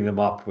scooping them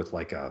up with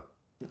like a,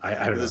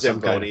 I don't know, some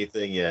kind of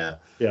thing. Yeah.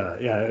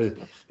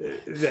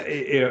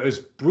 It was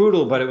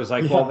brutal, but it was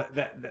like, well,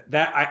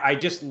 that I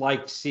just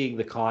liked seeing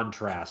the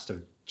contrast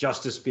of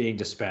justice being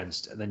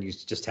dispensed, and then you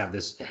just have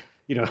this,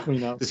 you know,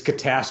 this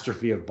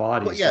catastrophe of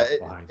bodies. I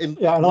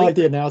like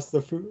the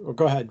announcement. Oh,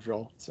 go ahead,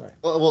 Joel. Sorry.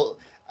 Well,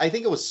 I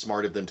think it was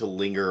smart of them to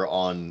linger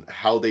on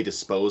how they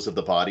dispose of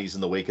the bodies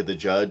in the wake of the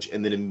judge,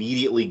 and then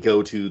immediately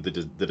go to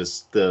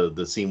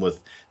the scene with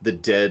the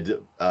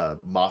dead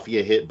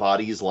mafia hit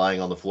bodies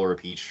lying on the floor of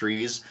peach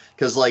trees,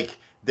 because like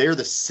they're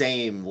the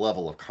same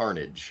level of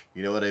carnage.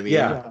 You know what I mean?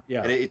 Yeah.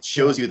 And it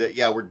shows you that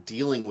we're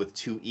dealing with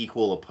two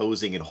equal,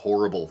 opposing, and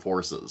horrible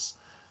forces.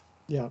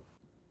 Yeah.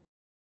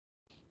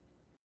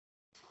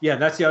 Yeah,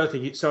 that's the other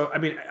thing. So, I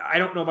mean, I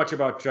don't know much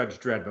about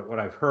Judge Dredd, but what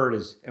I've heard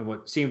is, and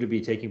what seemed to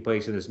be taking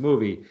place in this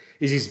movie,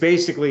 is he's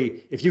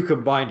basically, if you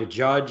combined a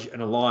judge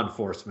and a law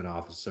enforcement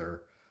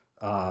officer,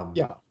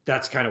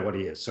 that's kind of what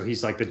he is. So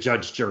he's like the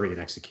judge, jury, and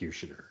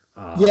executioner.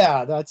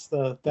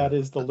 That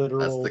is the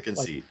literal. That's the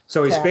conceit. Like,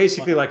 so he's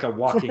basically like a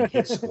walking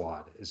hit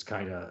squad. Is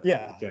kind of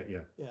yeah.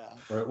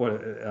 Or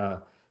what?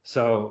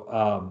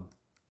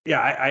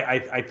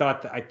 I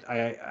thought that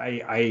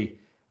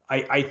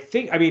I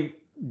think, I mean,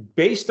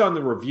 based on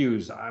the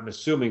reviews, I'm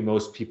assuming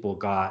most people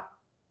got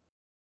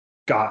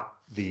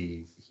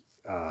the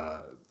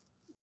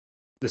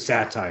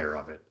satire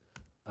of it.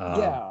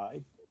 I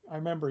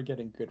remember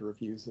getting good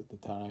reviews at the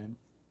time.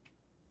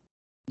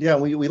 Yeah,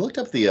 we looked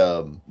up the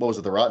what was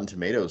it, the Rotten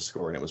Tomatoes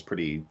score, and it was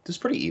pretty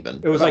even.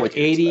 It was like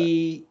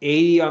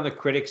 80 on the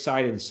critic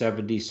side and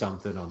 70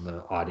 something on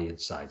the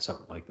audience side,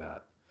 something like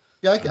that.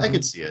 Yeah, I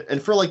could see it.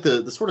 And for like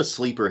the sort of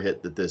sleeper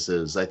hit that this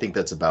is, I think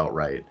that's about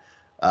right.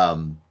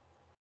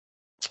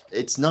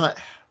 It's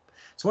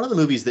one of the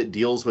movies that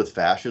deals with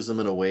fascism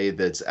in a way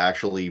that's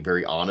actually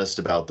very honest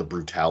about the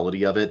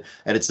brutality of it,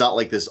 and it's not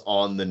like this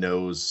on the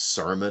nose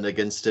sermon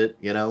against it,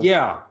 you know?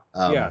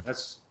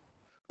 That's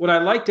what I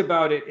liked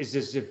about it.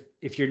 Is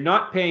if you're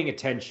not paying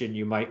attention,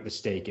 you might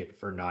mistake it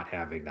for not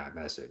having that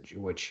message,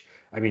 which,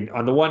 I mean,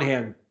 on the one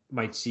hand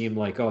might seem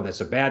like, oh,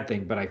 that's a bad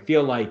thing, but I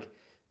feel like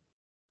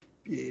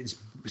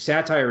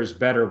satire is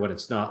better when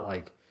it's not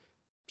like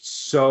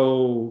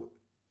so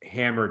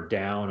hammered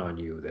down on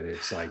you that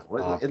it's like,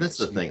 and that's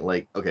the thing,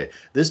 like, okay,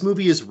 this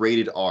movie is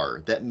rated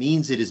R. That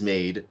means it is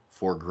made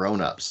for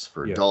grown-ups,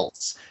 for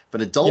adults. If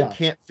an adult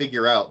can't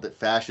figure out that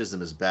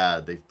fascism is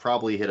bad, they've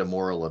probably hit a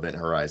moral event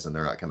horizon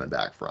they're not coming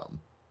back from.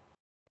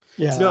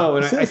 No,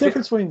 and it's the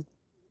difference between.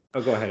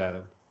 Oh, go ahead,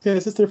 Adam. Yeah,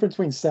 it's just the difference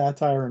between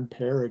satire and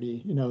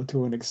parody, you know,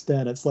 to an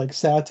extent. It's like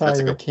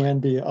satire can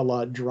be a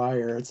lot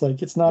drier. It's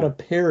like, it's not a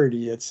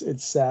parody, it's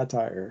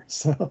satire.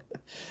 So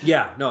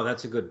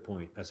that's a good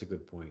point.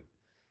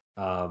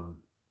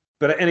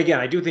 But again,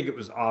 I do think it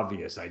was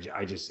obvious.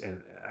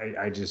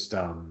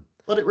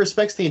 But it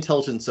respects the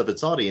intelligence of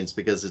its audience,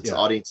 because its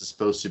audience is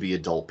supposed to be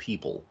adult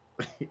people.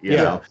 you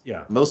know?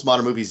 Most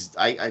modern movies,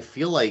 I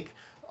feel like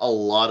a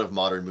lot of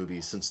modern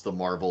movies since the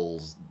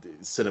Marvel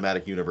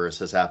cinematic universe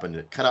has happened,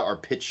 kind of are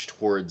pitched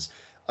towards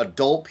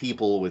adult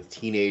people with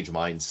teenage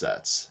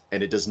mindsets,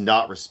 and it does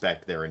not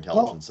respect their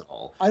intelligence at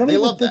all. I don't They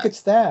even love think that.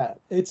 it's that.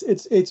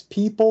 It's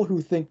people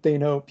who think they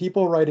know,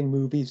 people writing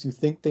movies who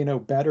think they know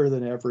better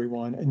than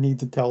everyone and need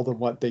to tell them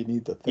what they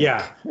need to think.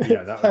 Yeah,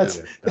 that would be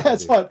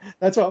it.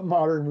 That's what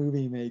modern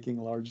movie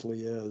making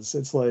largely is.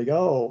 It's like,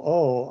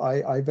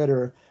 I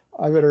better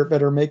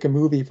make a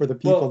movie for the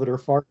people that are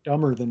far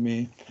dumber than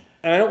me.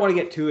 And I don't want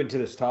to get too into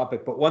this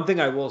topic, but one thing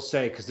I will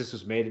say, because this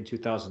was made in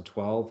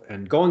 2012,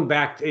 and going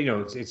back,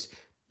 it's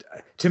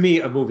to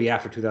me, a movie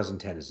after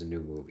 2010 is a new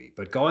movie,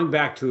 but going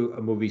back to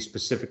a movie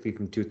specifically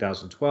from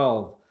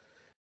 2012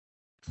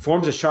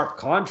 forms a sharp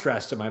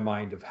contrast in my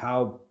mind of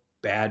how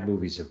bad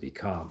movies have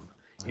become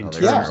in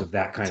terms of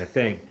that kind of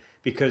thing,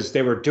 because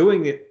they were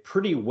doing it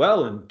pretty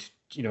well, and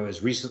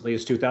as recently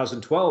as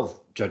 2012,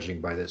 judging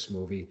by this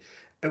movie,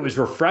 it was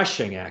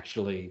refreshing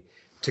actually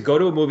to go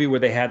to a movie where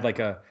they had like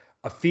a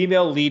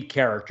female lead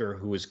character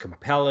who was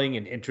compelling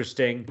and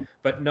interesting,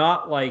 but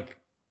not like,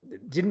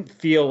 didn't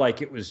feel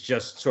like it was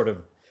just sort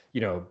of,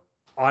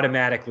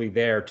 automatically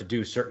there to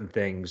do certain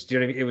things. Do you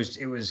know what I mean?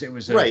 It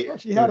was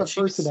right. She had a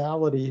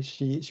personality.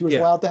 She was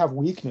allowed to have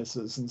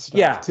weaknesses and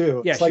stuff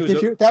too. Yeah, it's like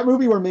if that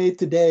movie were made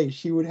today,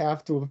 she would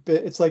have to have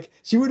been. It's like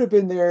she would have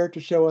been there to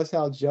show us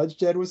how Judge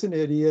Dredd was an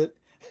idiot.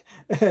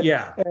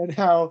 And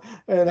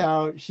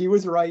how she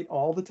was right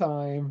all the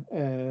time,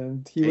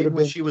 and he would have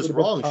been. When she was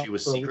wrong, she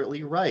was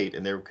secretly right,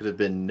 and there could have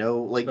been there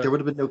would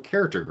have been no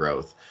character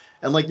growth.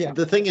 And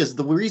the thing is,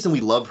 the reason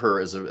we love her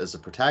as a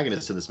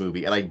protagonist in this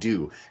movie, and I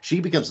do, she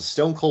becomes a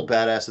stone cold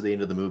badass at the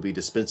end of the movie,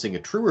 dispensing a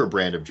truer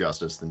brand of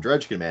justice than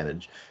Dredd can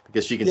manage,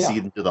 because she can see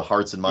into the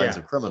hearts and minds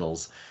of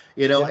criminals.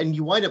 And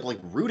you wind up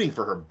rooting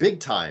for her big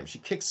time. She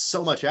kicks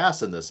so much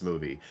ass in this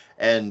movie,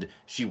 and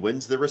she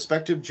wins the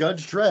respect of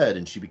Judge Dredd,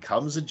 and she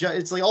becomes a judge.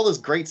 It's all this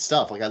great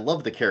stuff. I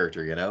love the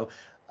character,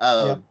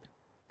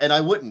 and I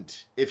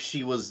wouldn't if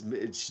she was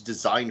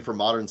designed for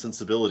modern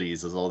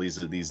sensibilities, as all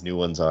these new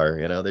ones are.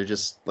 They're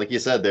just, like you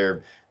said,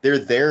 they're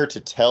there to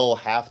tell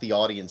half the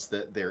audience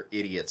that they're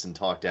idiots and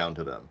talk down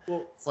to them.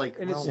 Well, it's like,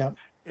 and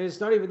it's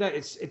not even that.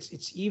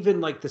 It's even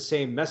like the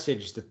same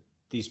message that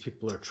these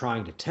people are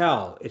trying to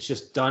tell. It's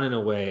just done in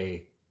a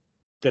way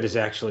that is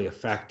actually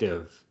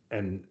effective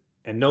and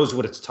knows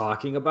what it's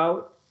talking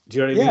about. Do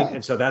you know what I mean?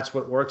 And so that's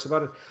what works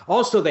about it.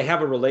 Also, they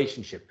have a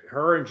relationship.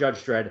 Her and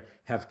Judge Dredd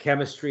have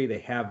chemistry. They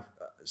have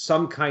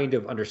some kind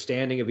of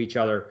understanding of each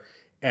other,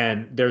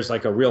 and there's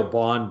a real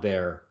bond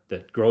there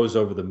that grows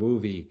over the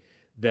movie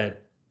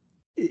that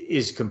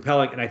is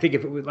compelling. And I think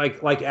if it was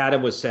like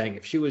Adam was saying,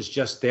 if she was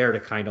just there to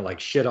kind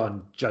of shit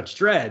on Judge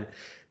Dredd,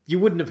 you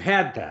wouldn't have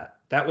had that.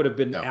 That would have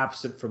been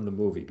absent from the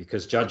movie,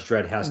 because Judge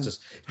Dredd has to.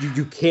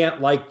 You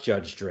can't like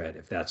Judge Dredd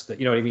if that's the.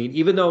 You know what I mean?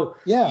 Even though,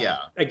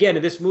 again,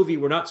 in this movie,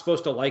 we're not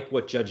supposed to like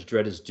what Judge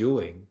Dredd is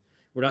doing.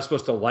 We're not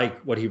supposed to like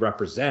what he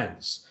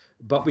represents,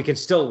 but we can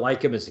still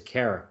like him as a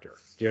character.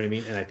 Do you know what I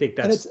mean? And I think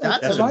that's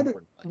important.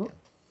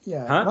 It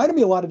reminded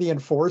me a lot of The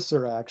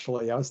Enforcer,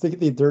 actually. I was thinking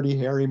the Dirty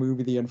Harry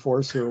movie, The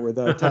Enforcer, with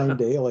Tyne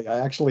Daly. I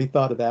actually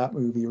thought of that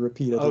movie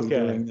repeatedly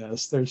during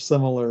this. There's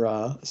similar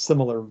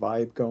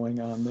vibe going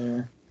on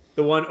there.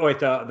 The one,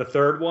 the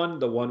third one,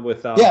 the one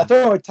with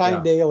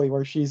Tyne Daly,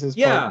 where she's his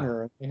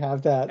partner. They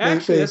have that.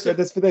 Actually,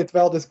 they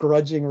develop this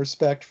grudging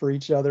respect for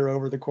each other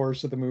over the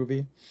course of the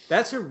movie.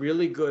 That's a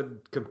really good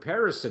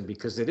comparison,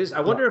 because it is. I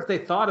wonder if they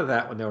thought of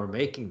that when they were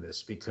making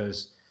this,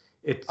 because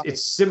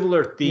it's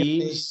similar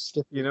themes,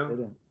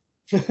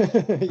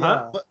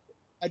 But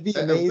I'd be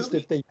amazed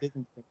if they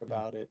didn't think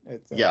about it.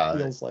 It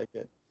feels like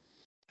it.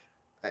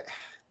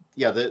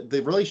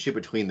 The relationship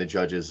between the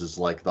judges is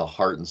the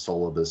heart and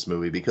soul of this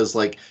movie, because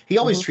he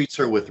always treats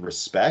her with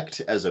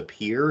respect as a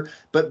peer,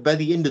 but by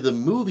the end of the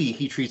movie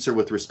he treats her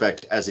with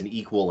respect as an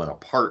equal and a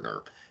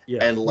partner.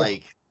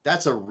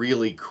 That's a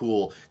really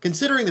cool,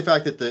 considering the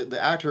fact that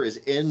the actor is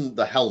in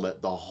the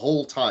helmet the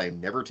whole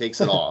time, never takes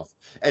it off,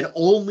 and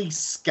only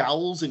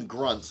scowls and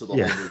grunts the whole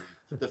movie.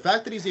 The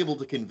fact that he's able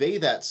to convey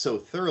that so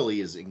thoroughly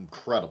is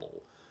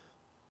incredible.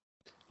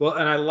 Well,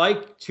 and I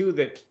like too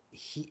that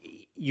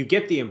you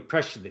get the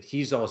impression that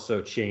he's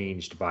also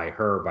changed by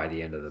her by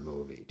the end of the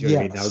movie. Do you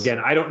know what I mean? Now, again,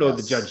 I don't know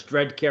the Judge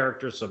Dredd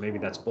character, so maybe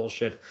that's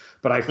bullshit,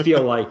 but I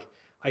feel like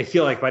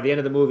by the end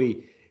of the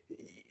movie,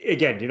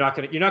 again,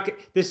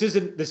 this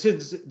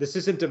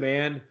isn't a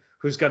man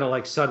who's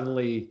gonna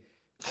suddenly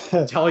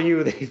tell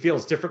you that he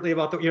feels differently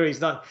about them.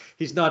 He's not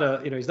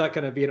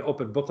going to be an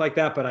open book like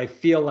that. But I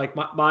feel like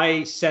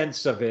my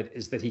sense of it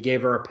is that he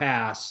gave her a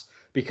pass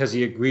because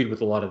he agreed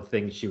with a lot of the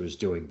things she was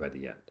doing by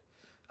the end.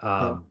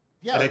 And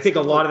I think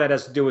a lot of that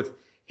has to do with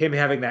him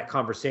having that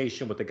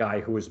conversation with the guy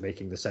who was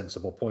making the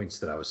sensible points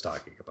that I was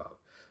talking about.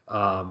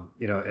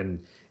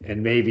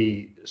 And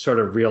maybe sort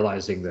of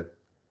realizing that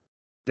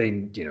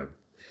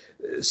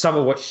some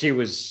of what she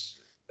was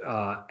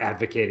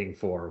advocating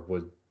for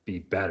would be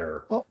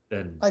better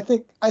than. I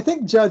think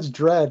Judge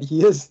Dredd,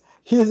 he is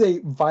he is a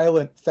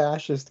violent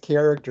fascist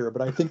character,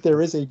 but I think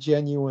there is a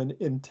genuine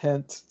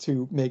intent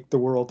to make the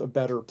world a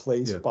better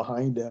place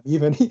behind him.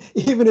 Even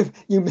if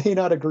you may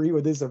not agree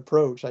with his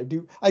approach, I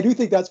do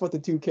think that's what the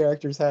two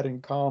characters had in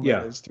common.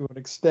 Is to an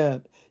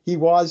extent he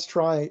was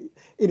trying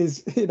in his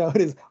in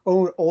his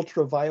own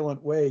ultra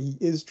violent way. He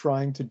is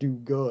trying to do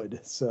good.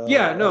 So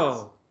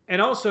no,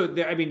 and also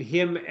I mean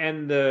him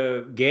and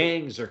the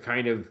gangs are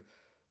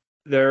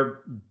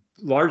they're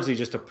largely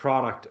just a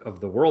product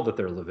of the world that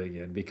they're living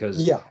in,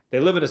 because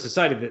they live in a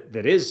society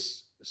that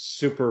is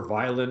super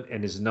violent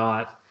and is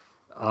not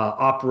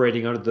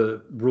operating under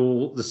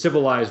the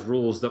civilized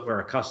rules that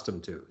we're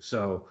accustomed to.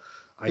 So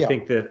I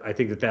think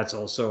that that's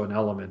also an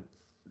element,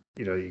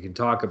 you can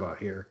talk about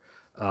here.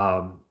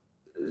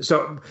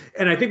 So,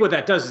 and I think what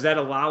that does is that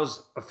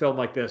allows a film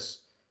like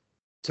this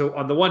to,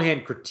 on the one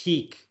hand,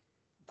 critique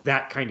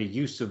that kind of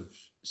use of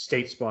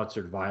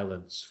state-sponsored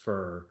violence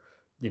for,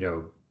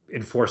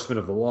 enforcement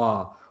of the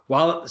law,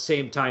 while at the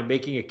same time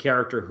making a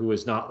character who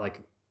is not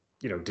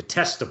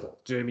detestable.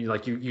 Do you know what I mean?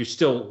 Like you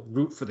still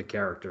root for the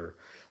character,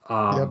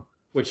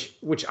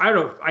 which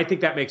I think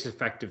that makes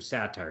effective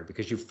satire,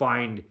 because you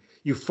find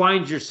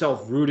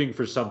yourself rooting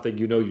for something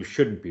you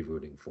shouldn't be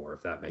rooting for,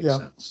 if that makes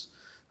sense.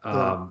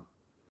 I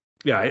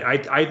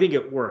think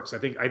it works. I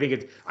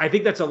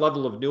think that's a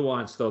level of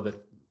nuance though that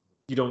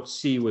you don't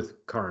see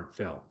with current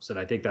films, and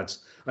I think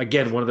that's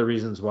again one of the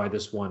reasons why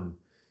this one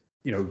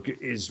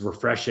is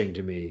refreshing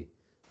to me,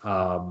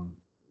 when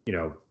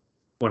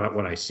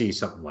I see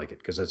something like it,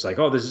 because it's like,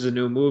 oh, this is a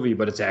new movie,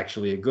 but it's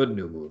actually a good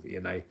new movie.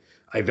 And I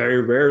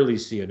very rarely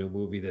see a new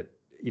movie that,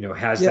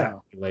 has that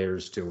many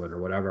layers to it or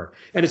whatever.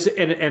 And it's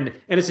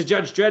a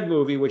Judge Dredd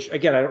movie, which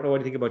again, I don't know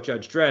anything about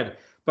Judge Dredd,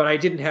 but I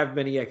didn't have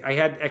I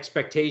had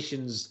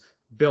expectations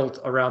built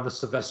around the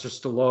Sylvester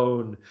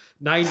Stallone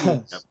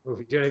 90s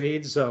movie. Do you know what I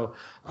mean? So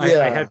I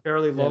had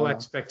fairly low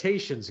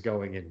expectations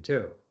going in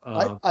too.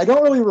 I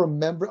don't really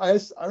remember. I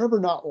remember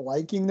not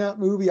liking that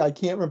movie. I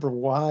can't remember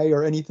why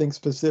or anything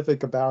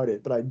specific about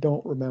it, but I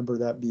don't remember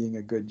that being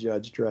a good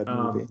Judge Dredd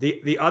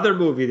movie. The other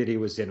movie that he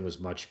was in was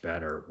much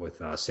better with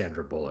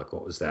Sandra Bullock.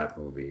 What was that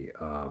movie?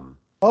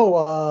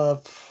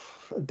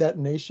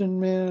 Detonation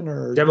Man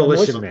or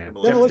Demolition Man.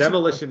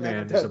 Demolition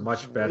Man is a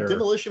much better.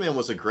 Demolition Man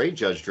was a great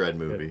Judge Dredd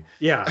movie.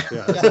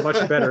 It's a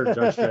much better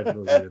Judge Dredd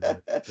movie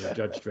than the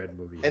Judge Dredd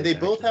movie. And they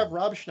both have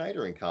Rob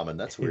Schneider in common.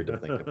 That's weird to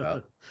think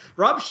about.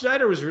 Rob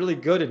Schneider was really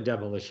good in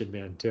Demolition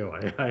Man too.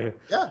 It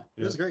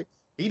was great.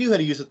 He knew how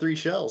to use the 3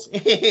 shells.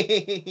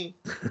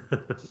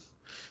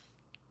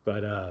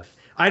 But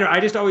I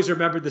just always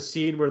remember the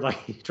scene where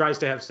he tries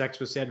to have sex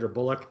with Sandra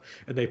Bullock,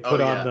 and they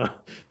put on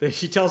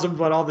she tells him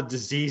about all the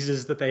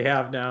diseases that they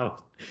have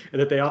now,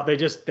 and that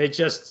they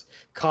just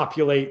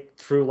copulate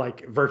through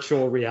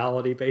virtual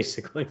reality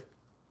basically.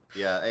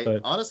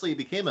 Honestly, it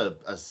became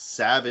a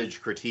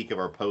savage critique of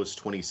our post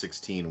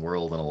 2016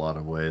 world in a lot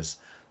of ways.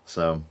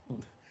 So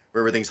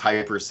where everything's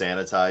hyper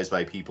sanitized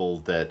by people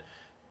that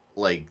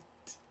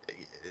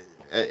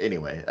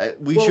anyway,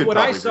 what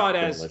I saw it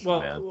as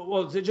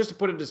just to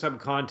put into some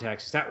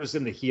context, that was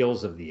in the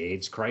heels of the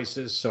AIDS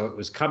crisis, so it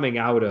was coming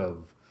out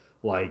of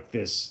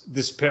this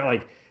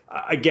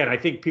again, I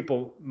think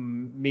people,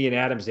 me and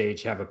Adam's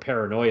age, have a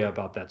paranoia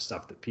about that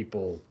stuff that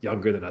people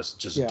younger than us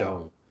just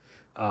don't,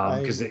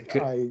 because it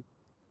could.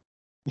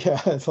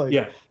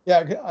 I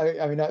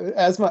mean,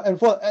 as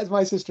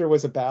my sister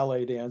was a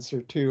ballet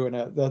dancer too,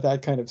 and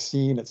that kind of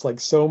scene, it's like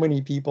so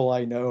many people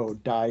I know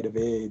died of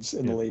AIDS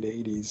in the late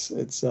 80s.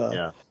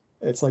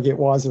 It's like it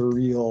was a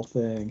real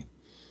thing.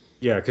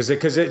 Yeah, because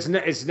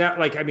it's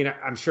not I mean,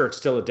 I'm sure it's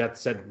still a death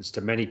sentence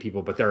to many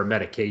people, but there are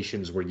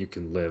medications where you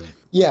can live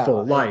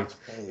full life,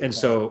 and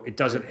so it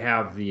doesn't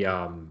have the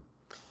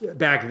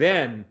back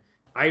then.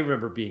 I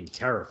remember being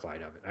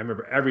terrified of it. I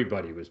remember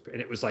everybody was, and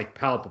it was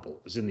palpable.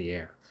 It was in the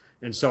air.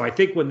 And so I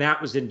think when that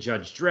was in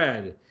Judge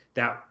Dredd,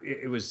 that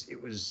it was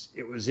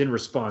in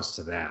response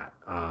to that,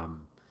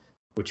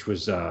 which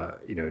was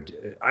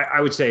I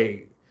would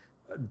say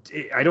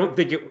I don't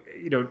think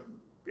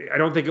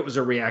it was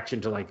a reaction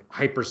to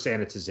hyper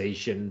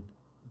sanitization,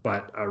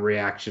 but a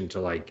reaction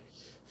to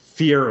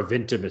fear of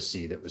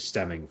intimacy that was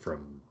stemming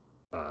from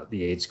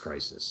the AIDS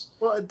crisis.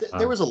 Well,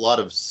 there was a lot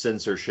of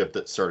censorship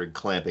that started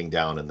clamping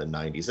down in the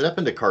 90s. It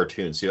happened to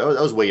cartoons. I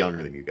was way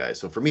younger than you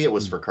guys, so for me it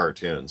was for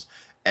cartoons.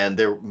 And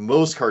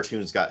most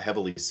cartoons got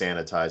heavily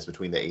sanitized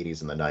between the 80s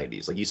and the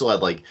 90s. You still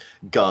had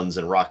guns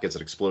and rockets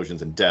and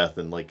explosions and death,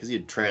 and because you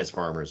had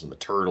Transformers and the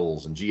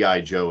Turtles and G.I.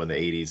 Joe in the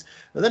 80s.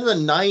 And then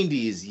in the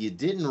 90s, you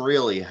didn't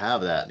really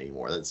have that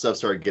anymore. That stuff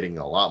started getting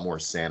a lot more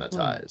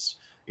sanitized.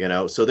 So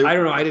I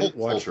don't know. I didn't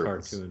watch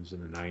cartoons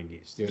in the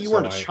 90s. You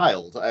weren't a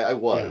child. I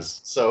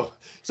was. Yeah.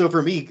 So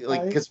for me,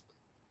 because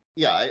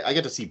I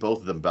got to see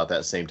both of them about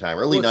that same time.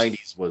 Early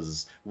 90s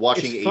was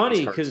watching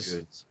 80s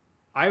cartoons.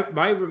 I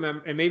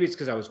remember, and maybe it's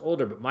because I was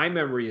older, but my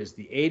memory is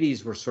the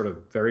 80s were sort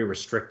of very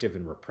restrictive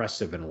and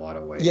repressive in a lot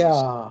of ways.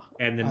 Yeah.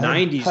 And the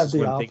 90s is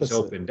when things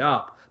opened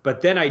up.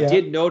 But then I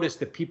did notice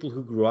that people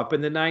who grew up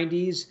in the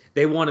 90s,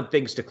 they wanted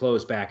things to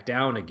close back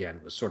down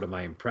again, was sort of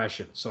my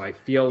impression. So I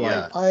feel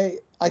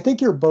I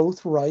think you're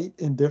both right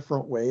in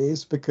different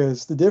ways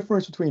because the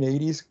difference between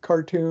 80s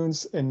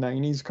cartoons and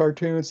 90s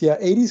cartoons, yeah,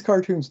 80s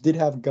cartoons did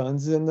have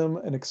guns in them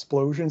and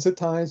explosions at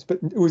times, but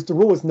the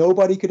rule was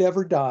nobody could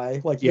ever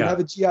die. Like you'd have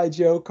a G.I.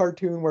 Joe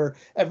cartoon where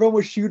everyone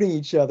was shooting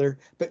each other,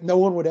 but no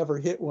one would ever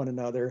hit one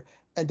another.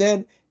 And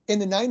then in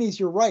the 90s,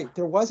 you're right,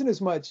 there wasn't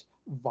as much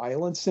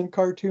violence in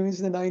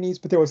cartoons in the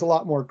 90s, but there was a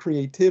lot more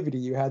creativity.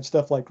 You had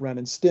stuff like Ren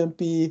and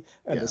Stimpy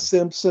and The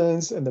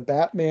Simpsons and the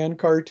Batman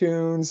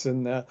cartoons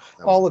and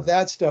all of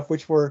that stuff,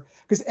 which were,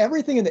 because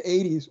everything in the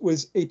 80s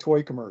was a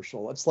toy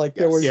commercial. It's like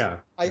there was,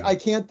 I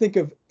can't think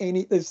of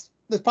any, there's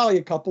probably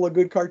a couple of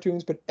good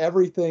cartoons, but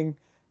everything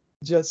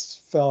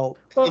just felt.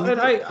 Well, and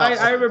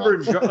I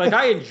remember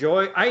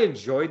I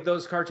enjoyed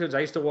those cartoons. I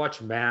used to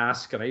watch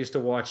Mask and I used to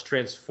watch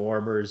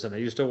Transformers and I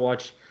used to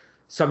watch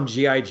some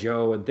G.I.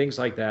 Joe and things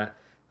like that.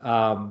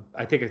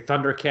 I think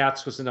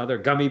Thundercats was another.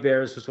 Gummy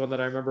Bears was one that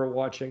I remember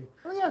watching.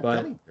 Oh yeah,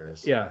 Gummy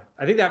Bears. Yeah,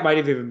 I think that might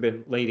have even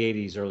been late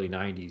 80s, early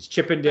 90s.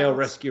 Chippendale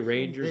Rescue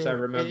Rangers, I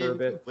remember a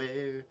bit.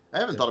 I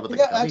haven't thought about the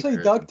Gummy Bears.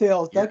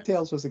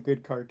 DuckTales was a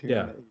good cartoon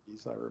in the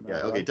 80s, I remember.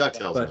 Yeah, okay,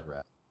 DuckTales was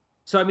rad.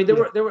 So I mean, there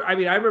were. I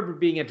mean, I remember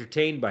being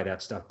entertained by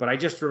that stuff, but I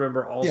just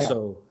remember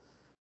also,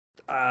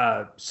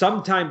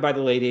 sometime by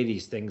the late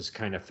 80s, things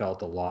kind of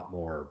felt a lot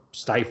more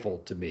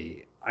stifled to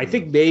me. I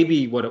think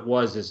maybe what it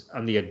was is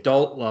on the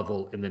adult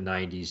level in the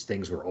 90s,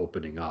 things were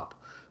opening up.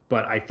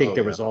 But I think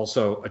there was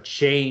also a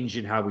change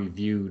in how we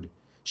viewed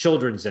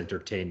children's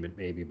entertainment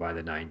maybe by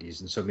the 90s.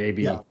 And so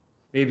maybe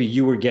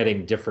you were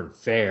getting different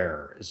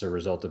fare as a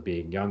result of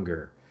being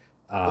younger.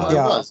 Well, it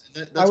was.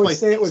 And that's why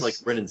it was like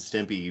Ren and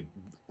Stimpy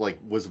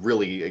was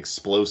really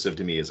explosive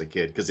to me as a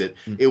kid because it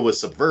was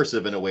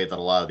subversive in a way that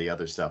a lot of the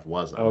other stuff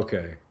wasn't.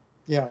 Okay.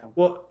 Yeah.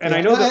 Well, and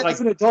I know that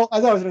as an adult,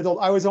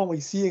 I was only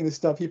seeing this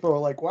stuff. People were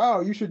like, "Wow,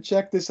 you should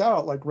check this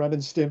out," like Ren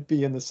and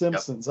Stimpy and The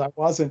Simpsons. Yep.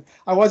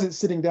 I wasn't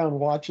sitting down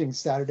watching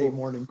Saturday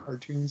morning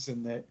cartoons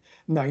in the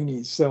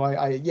 90s. So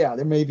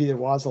there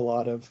was a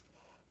lot of.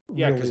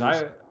 Yeah, because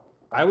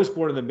I was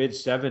born in the mid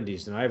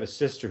 70s, and I have a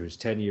sister who's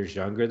 10 years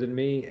younger than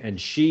me,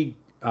 and she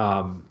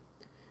was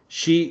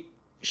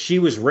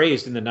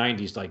raised in the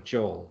 90s like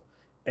Joel,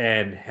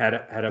 and had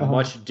a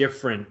much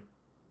different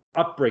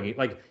upbringing.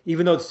 Like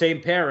even though the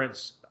same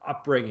parents,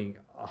 upbringing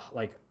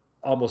like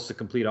almost the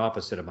complete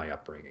opposite of my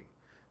upbringing.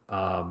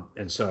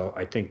 And so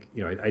I think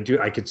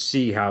I could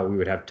see how we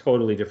would have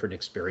totally different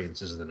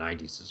experiences in the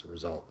 90s as a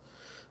result.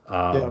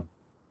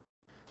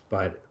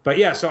 But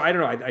yeah, so I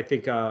don't know. I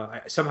think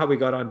somehow we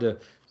got onto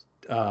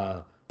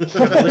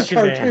Demolition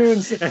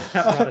Man.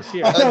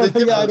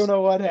 I don't know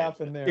what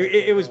happened there.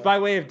 It was by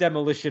way of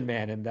Demolition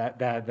Man and that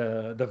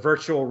the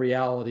virtual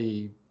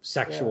reality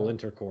sexual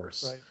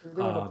intercourse. Right. We're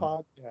doing a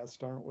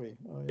podcast, aren't we?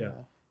 Oh, yeah.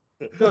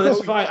 No,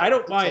 that's fine. I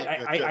don't mind.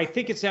 I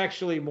think it's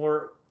actually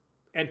more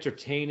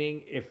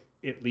entertaining if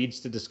it leads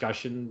to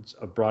discussions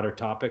of broader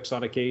topics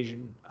on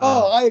occasion.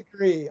 I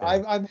agree.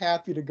 Yeah. I'm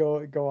happy to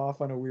go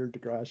off on a weird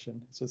digression.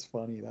 It's just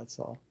funny. That's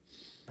all.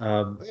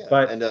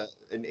 But in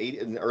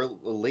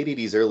late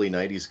 80s, early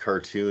 90s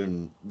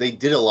cartoon, they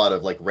did a lot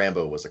of like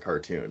Rambo was a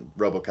cartoon,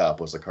 RoboCop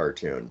was a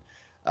cartoon.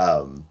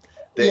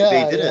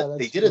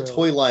 They did a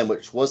toy line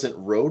which wasn't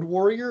Road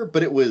Warrior,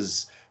 but it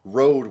was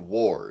Road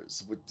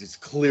Wars, which is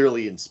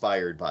clearly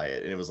inspired by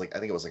it. And it was like, I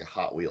think it was like a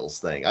Hot Wheels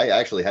thing. I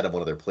actually had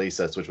one of their play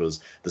sets, which was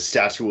the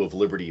Statue of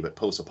Liberty, but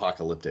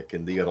post-apocalyptic.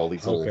 And they got all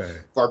these little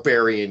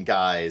barbarian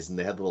guys, and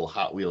they had the little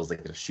Hot Wheels they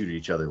could shoot at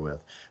each other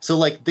with. So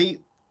like this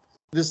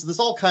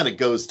all kind of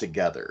goes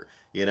together,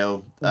 you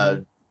know.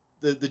 The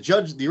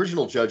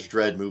original Judge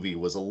Dredd movie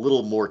was a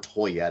little more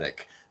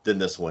toyetic than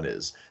this one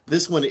is.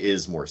 This one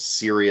is more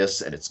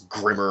serious and it's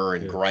grimmer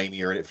and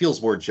grimier and it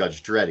feels more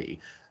Judge Dreddy.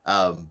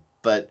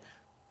 But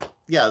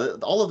yeah,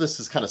 all of this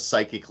is kind of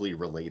psychically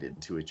related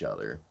to each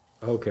other.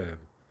 Okay.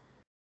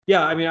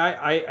 Yeah, I mean,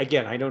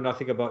 I know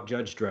nothing about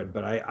Judge Dredd,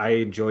 but I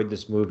enjoyed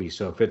this movie.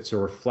 So if it's a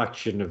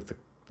reflection of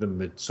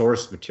the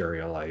source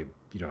material, I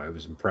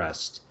was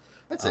impressed.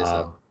 I'd say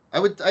so.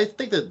 I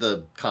think that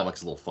the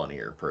comic's a little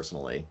funnier,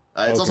 personally.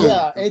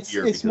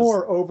 It's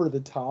more over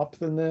the top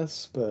than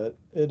this, but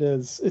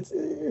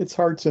its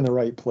heart's in the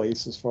right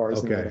place as far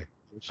as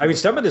I mean,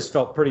 some of this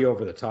felt pretty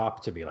over the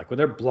top to me, like when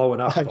they're blowing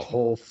up the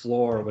whole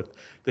floor with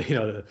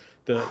the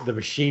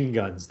machine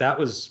guns. That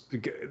was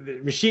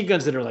the machine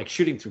guns that are like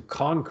shooting through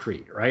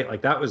concrete, right?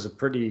 Like that was a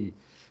pretty.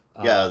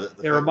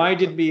 It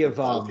reminded me of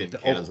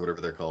cannons,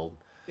 whatever they're called.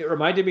 It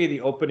reminded me of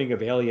the opening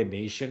of Alien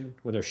Nation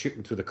when they're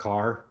shooting through the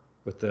car.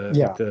 With the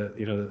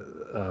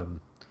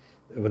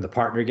when the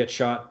partner gets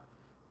shot,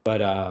 but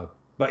it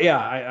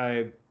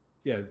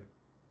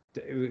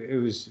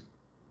was.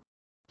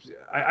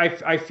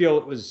 I feel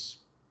it was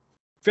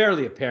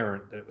fairly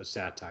apparent that it was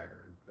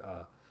satire,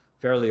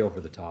 fairly over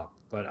the top.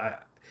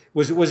 But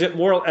Was it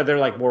more? Are there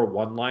like more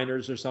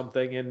one-liners or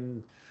something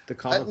in the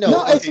comic?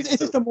 No, it's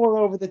just a more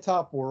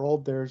over-the-top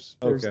world. There's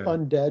Okay.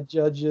 undead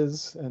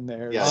judges, and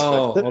there's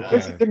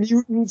okay. the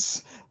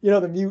mutants.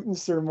 The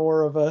mutants are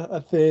more of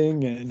a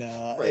thing, and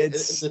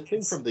It's the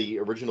thing from the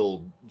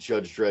original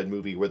Judge Dredd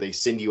movie where they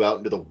send you out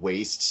into the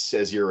wastes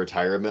as your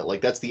retirement.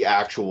 Like, that's the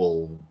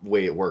actual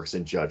way it works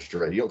in Judge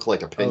Dredd. You don't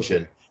collect a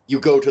pension. Okay. You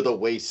go to the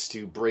wastes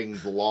to bring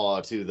the law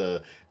to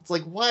the... It's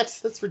like, what?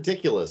 That's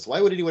ridiculous. Why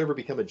would anyone ever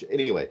become a...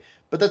 Anyway,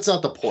 but that's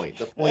not the point.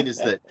 The point is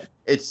that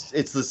it's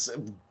this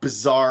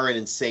bizarre and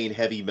insane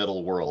heavy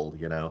metal world,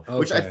 Okay.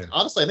 Which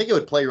honestly, I think it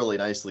would play really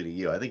nicely to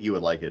you. I think you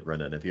would like it,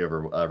 Brendan, if you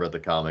ever read the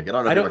comic.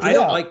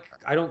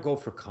 I don't go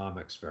for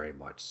comics very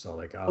much. So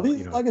like,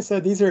 like I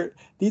said, these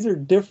are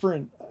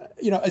different.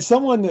 As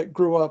someone that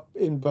grew up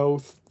in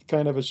both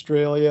kind of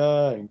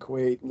Australia and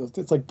Kuwait,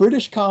 it's like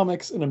British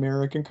comics and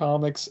American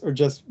comics are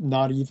just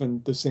not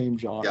even the same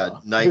genre. Yeah,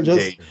 night and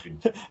day.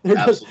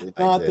 They're just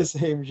not the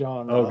same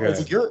genre.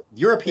 Okay.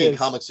 European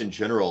comics in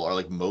general are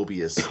like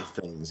Mobius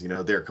things.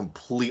 They're a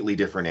completely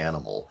different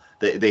animal.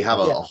 They have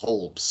a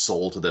whole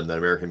soul to them that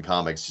American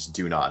comics just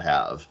do not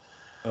have.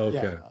 Okay.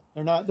 Yeah,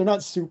 they're not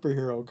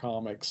superhero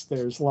comics.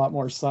 There's a lot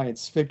more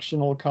science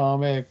fictional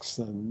comics,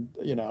 and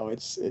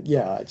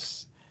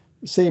it's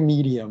same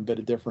medium but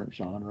a different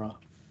genre.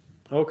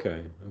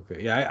 Okay.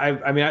 Yeah,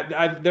 I mean,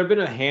 there've been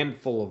a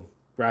handful of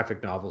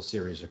graphic novel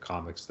series or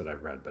comics that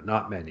I've read, but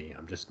not many.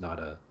 I'm just not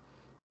a,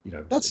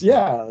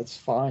 that's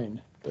fine.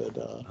 But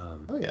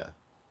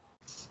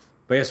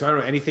But yeah, so I don't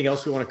know, anything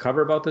else we want to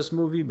cover about this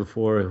movie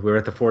before we're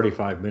at the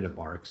 45-minute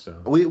mark. So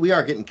we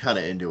are getting kind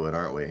of into it,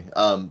 aren't we?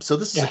 So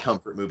this is a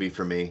comfort movie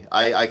for me.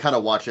 I kind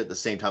of watch it at the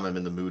same time I'm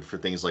in the mood for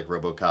things like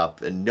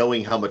RoboCop, and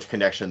knowing how much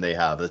connection they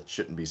have, that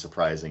shouldn't be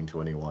surprising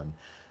to anyone.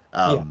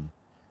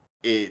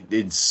 It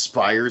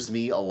inspires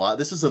me a lot.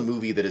 This is a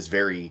movie that is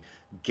very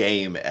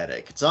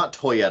game-etic. It's not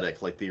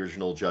toy-etic like the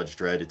original Judge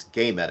Dredd. It's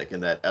game-etic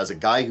in that, as a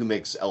guy who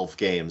makes elf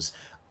games,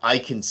 I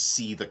can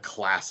see the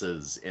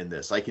classes in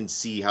this. I can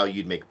see how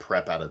you'd make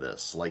prep out of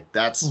this. Like,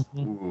 that's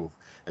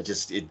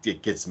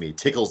it gets me. It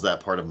tickles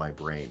that part of my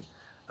brain.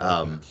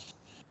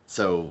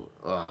 So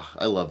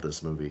I love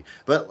this movie.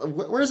 But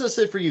where does it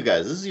sit for you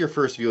guys? This is your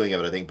first viewing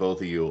of it, I think, both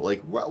of you.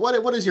 Like,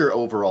 what is your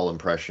overall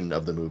impression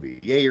of the movie?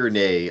 Yay or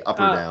nay? Up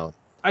or down?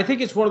 I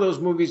think it's one of those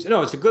movies.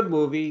 No, it's a good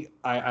movie.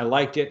 I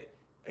liked it.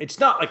 It's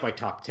not like my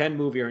top 10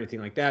 movie or anything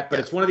like that, but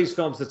it's one of these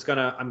films that's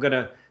I'm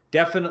gonna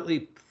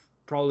definitely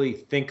probably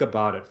think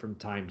about it from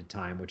time to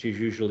time, which is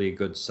usually a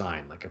good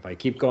sign. Like, if I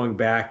keep going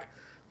back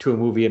to a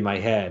movie in my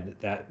head,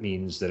 that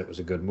means that it was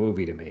a good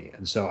movie to me.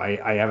 And so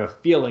I have a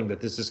feeling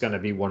that this is going to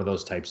be one of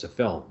those types of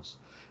films,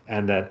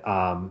 and that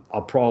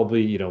I'll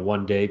probably,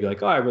 one day be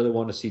like, oh, I really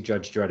want to see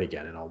Judge Dredd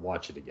again, and I'll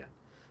watch it again.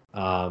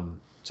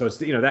 So it's,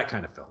 that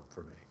kind of film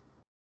for me.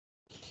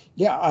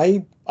 Yeah,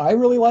 I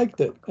really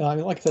liked it. I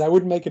mean, like I said, I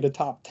wouldn't make it a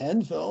top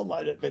 10 film,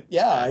 but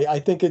I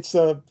think it's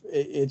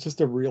just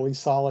a really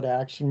solid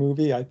action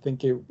movie. I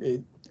think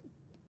it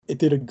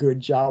did a good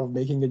job of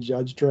making a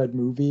Judge Dredd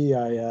movie.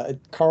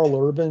 Carl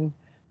Urban,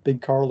 big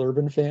Carl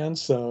Urban fan,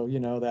 so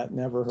that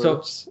never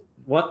hurts. So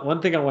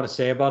one thing I want to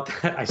say about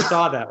that, I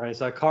saw that, right? I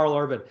saw Carl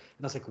Urban, and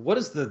I was like, what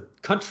is the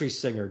country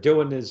singer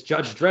doing as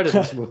Judge Dredd in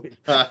this movie?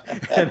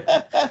 And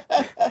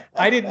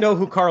I didn't know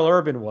who Carl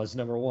Urban was,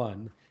 number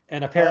one.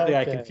 And apparently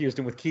I confused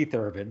him with Keith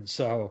Urban.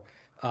 So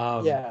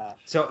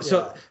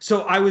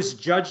So I was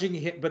judging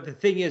him, but the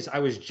thing is, I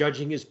was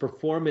judging his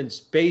performance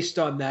based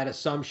on that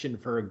assumption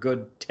for a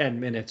good 10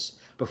 minutes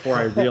before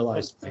I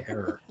realized my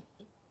error.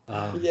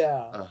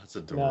 That's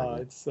adorable. No,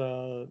 it's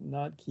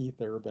not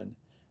Keith Urban,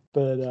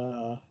 but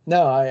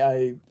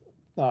no,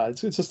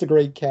 it's just a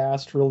great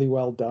cast, really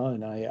well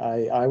done.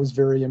 I was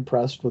very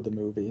impressed with the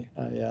movie.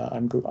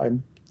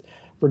 I'm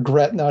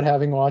regret not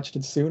having watched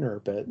it sooner,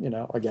 but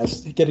I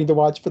guess getting to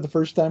watch for the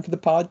first time for the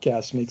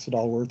podcast makes it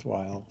all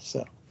worthwhile.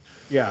 So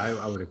yeah,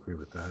 I would agree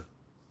with that.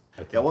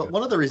 Yeah,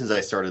 one of the reasons I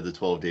started the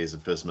 12 Days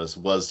of Fistmas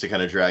was to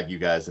kind of drag you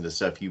guys into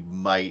stuff you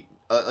might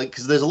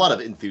because there's a lot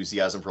of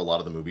enthusiasm for a lot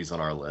of the movies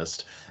on our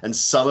list, and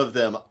some of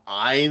them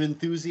I'm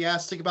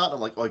enthusiastic about. I'm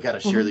like, oh, I got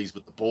to share these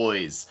with the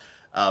boys,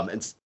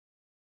 and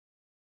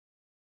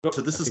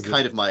so this is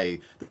kind of my.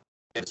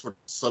 It's sort of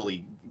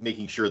subtly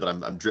making sure that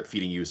I'm drip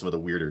feeding you some of the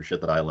weirder shit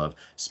that I love.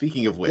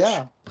 Speaking of which,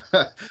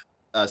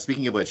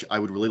 I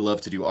would really love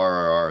to do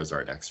RRR as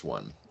our next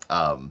one.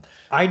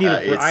 I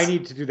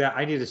need to do that.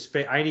 I need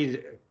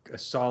a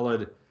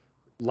solid,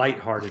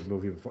 lighthearted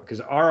movie before, because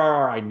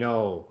RRR I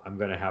know I'm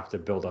gonna have to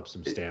build up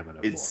some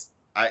stamina for.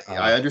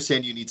 I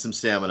understand you need some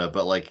stamina,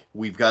 but like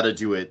we've got to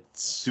do it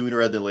sooner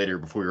rather than later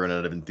before we run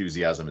out of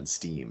enthusiasm and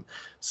steam.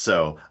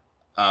 So.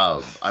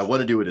 I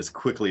want to do it as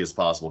quickly as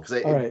possible because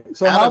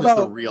Adam is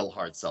the real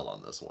hard sell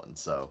on this one.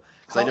 So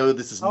because I know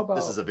this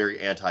is a very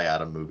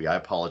anti-Adam movie. I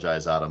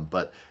apologize, Adam,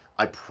 but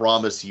I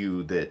promise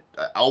you that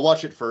I'll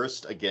watch it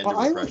first again to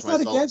refresh myself.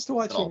 I'm not against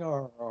watching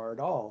RRR at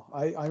all.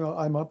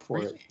 I'm up for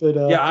it. Really?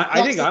 But Yeah,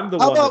 I think I'm the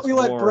one. How about we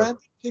let more... Brent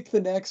pick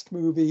the next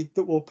movie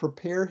that will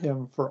prepare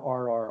him for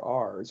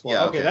RRR as well?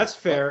 Yeah, okay, that's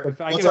fair. Well,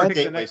 if I what's can our pick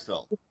the gateway next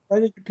film?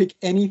 Brent can pick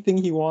anything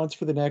he wants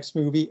for the next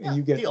movie, and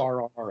you get deal.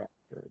 RRR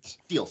afterwards.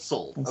 Deal,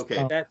 sold.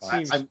 Okay, that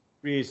seems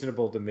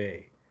reasonable to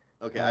me.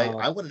 Okay,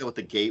 I want to know what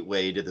the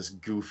gateway to this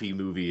goofy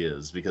movie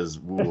is because.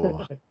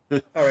 All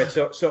right,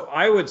 so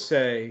I would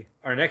say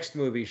our next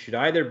movie should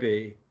either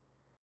be,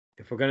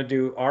 if we're going to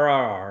do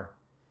RRR,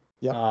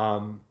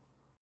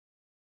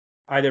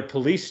 either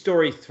Police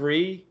Story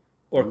 3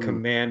 or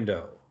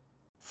Commando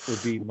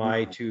would be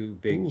my two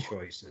big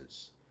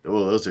choices.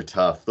 Oh, those are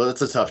tough.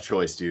 That's a tough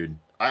choice, dude.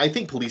 I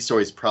think Police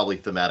Story is probably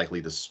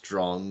thematically the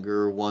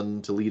stronger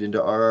one to lead into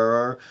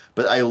RRR,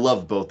 but I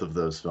love both of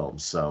those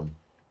films, so.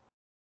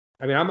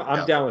 I mean,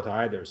 I'm down with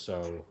either,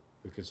 so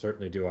we could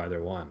certainly do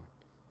either one.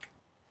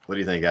 What do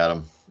you think,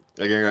 Adam?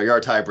 You're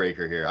a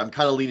tiebreaker here. I'm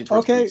kind of leaning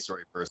towards Police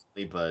Story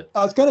personally, but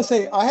I was gonna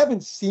say I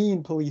haven't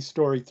seen Police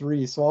Story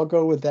 3, so I'll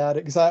go with that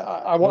because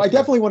I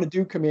definitely want to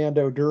do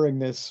Commando during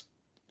this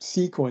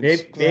sequence.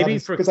 Maybe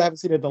because I haven't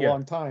seen it in a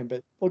long time,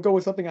 but we'll go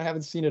with something I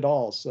haven't seen at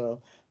all.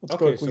 So let's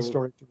go with Police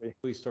Story 3.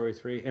 Police Story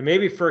 3, and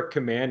maybe for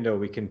Commando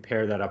we can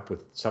pair that up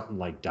with something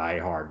like Die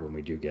Hard when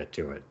we do get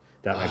to it.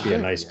 That might be a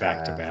nice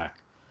back to back.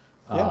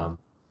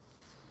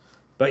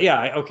 But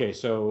yeah, okay.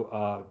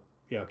 So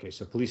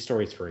so Police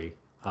Story 3.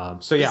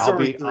 So yeah, I'll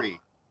be 3.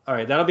 All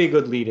right, that'll be a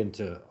good lead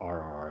into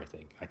RRR.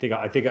 I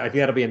think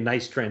that'll be a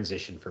nice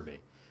transition for me.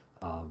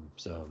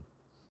 So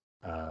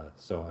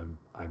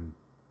I'm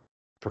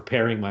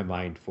preparing my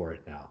mind for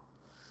it now.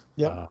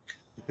 Yeah.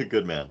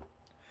 Good man.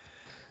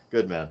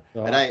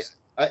 And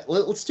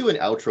let's do an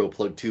outro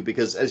plug too,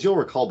 because as you'll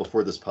recall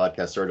before this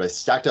podcast started, I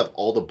stacked up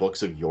all the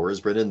books of yours,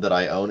 Brendan, that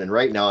I own, and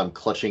right now I'm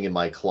clutching in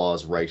my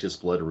claws Righteous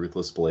Blood,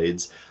 Ruthless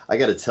Blades. I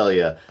got to tell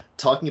you,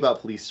 talking about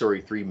Police Story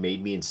 3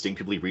 made me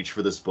instinctively reach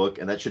for this book,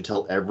 and that should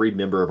tell every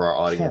member of our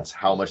audience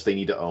how much they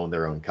need to own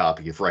their own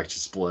copy of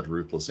Righteous Blood,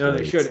 Ruthless Blades. No,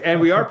 they should. And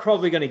we are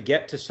probably going to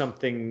get to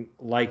something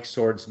like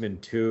Swordsman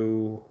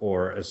 2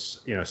 or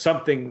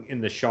something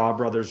in the Shaw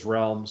Brothers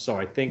realm. So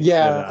I think we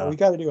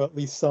got to do at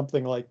least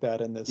something like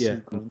that in this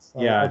sequence.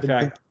 In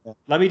fact,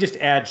 let me just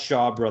add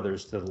Shaw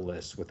Brothers to the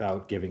list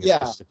without giving a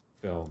specific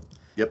film.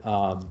 Yep.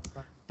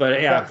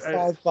 But yeah,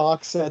 5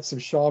 box sets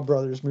of Shaw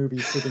Brothers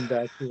movies sitting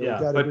back here.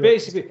 Yeah, but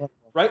basically,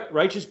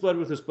 Righteous Blood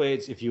with His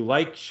Blades. If you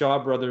like Shaw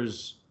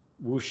Brothers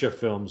wuxia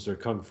films or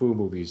kung fu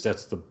movies,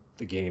 that's the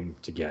game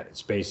to get.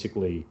 It's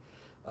basically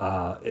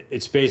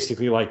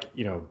like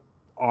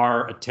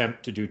our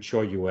attempt to do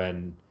Chou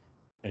Yuen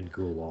and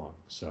Gulong.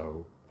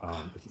 So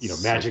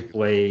Magic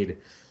Blade,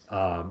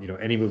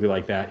 any movie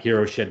like that,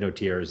 Hero Shed No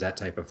Tears, that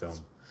type of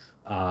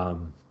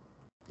film.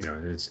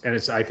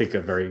 It's I think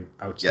a very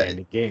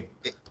outstanding game.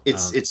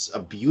 It's a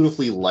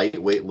beautifully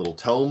lightweight little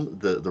tome.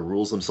 The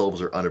rules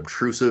themselves are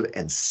unobtrusive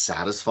and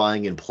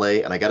satisfying in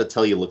play. And I got to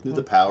tell you, looking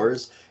through the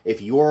powers, if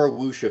you are a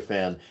wuxia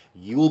fan,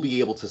 you will be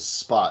able to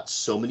spot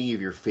so many of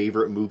your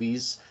favorite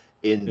movies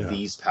in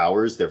these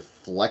powers. They're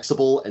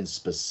flexible and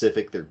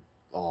specific. They're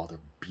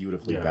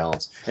beautifully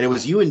balanced. And it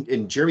was you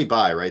and Jeremy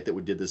Bai, right,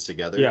 that did this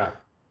together.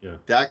 Yeah.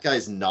 That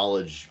guy's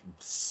knowledge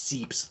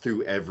seeps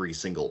through every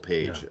single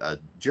page.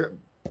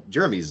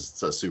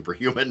 Jeremy's a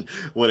superhuman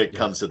when it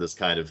comes to this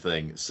kind of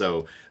thing.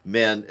 So,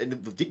 man,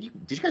 and did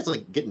you guys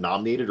get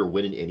nominated or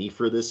win an Emmy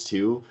for this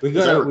too? We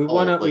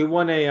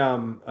won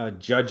a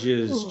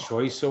Judge's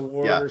Choice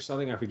Award or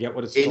something. I forget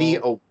what it's called. Any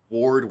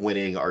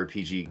award-winning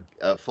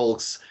RPG,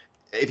 folks.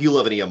 If you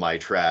love any of my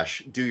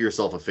trash, do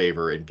yourself a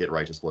favor and get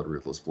Righteous Blood,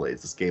 Ruthless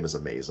Blades. This game is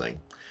amazing.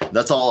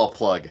 That's all I'll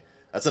plug.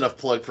 That's enough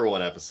plug for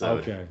one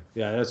episode. Okay,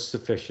 yeah, that's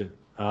sufficient.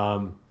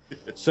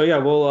 So yeah,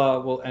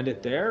 we'll end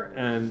it there,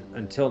 and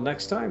until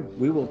next time,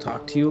 we will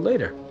talk to you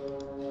later.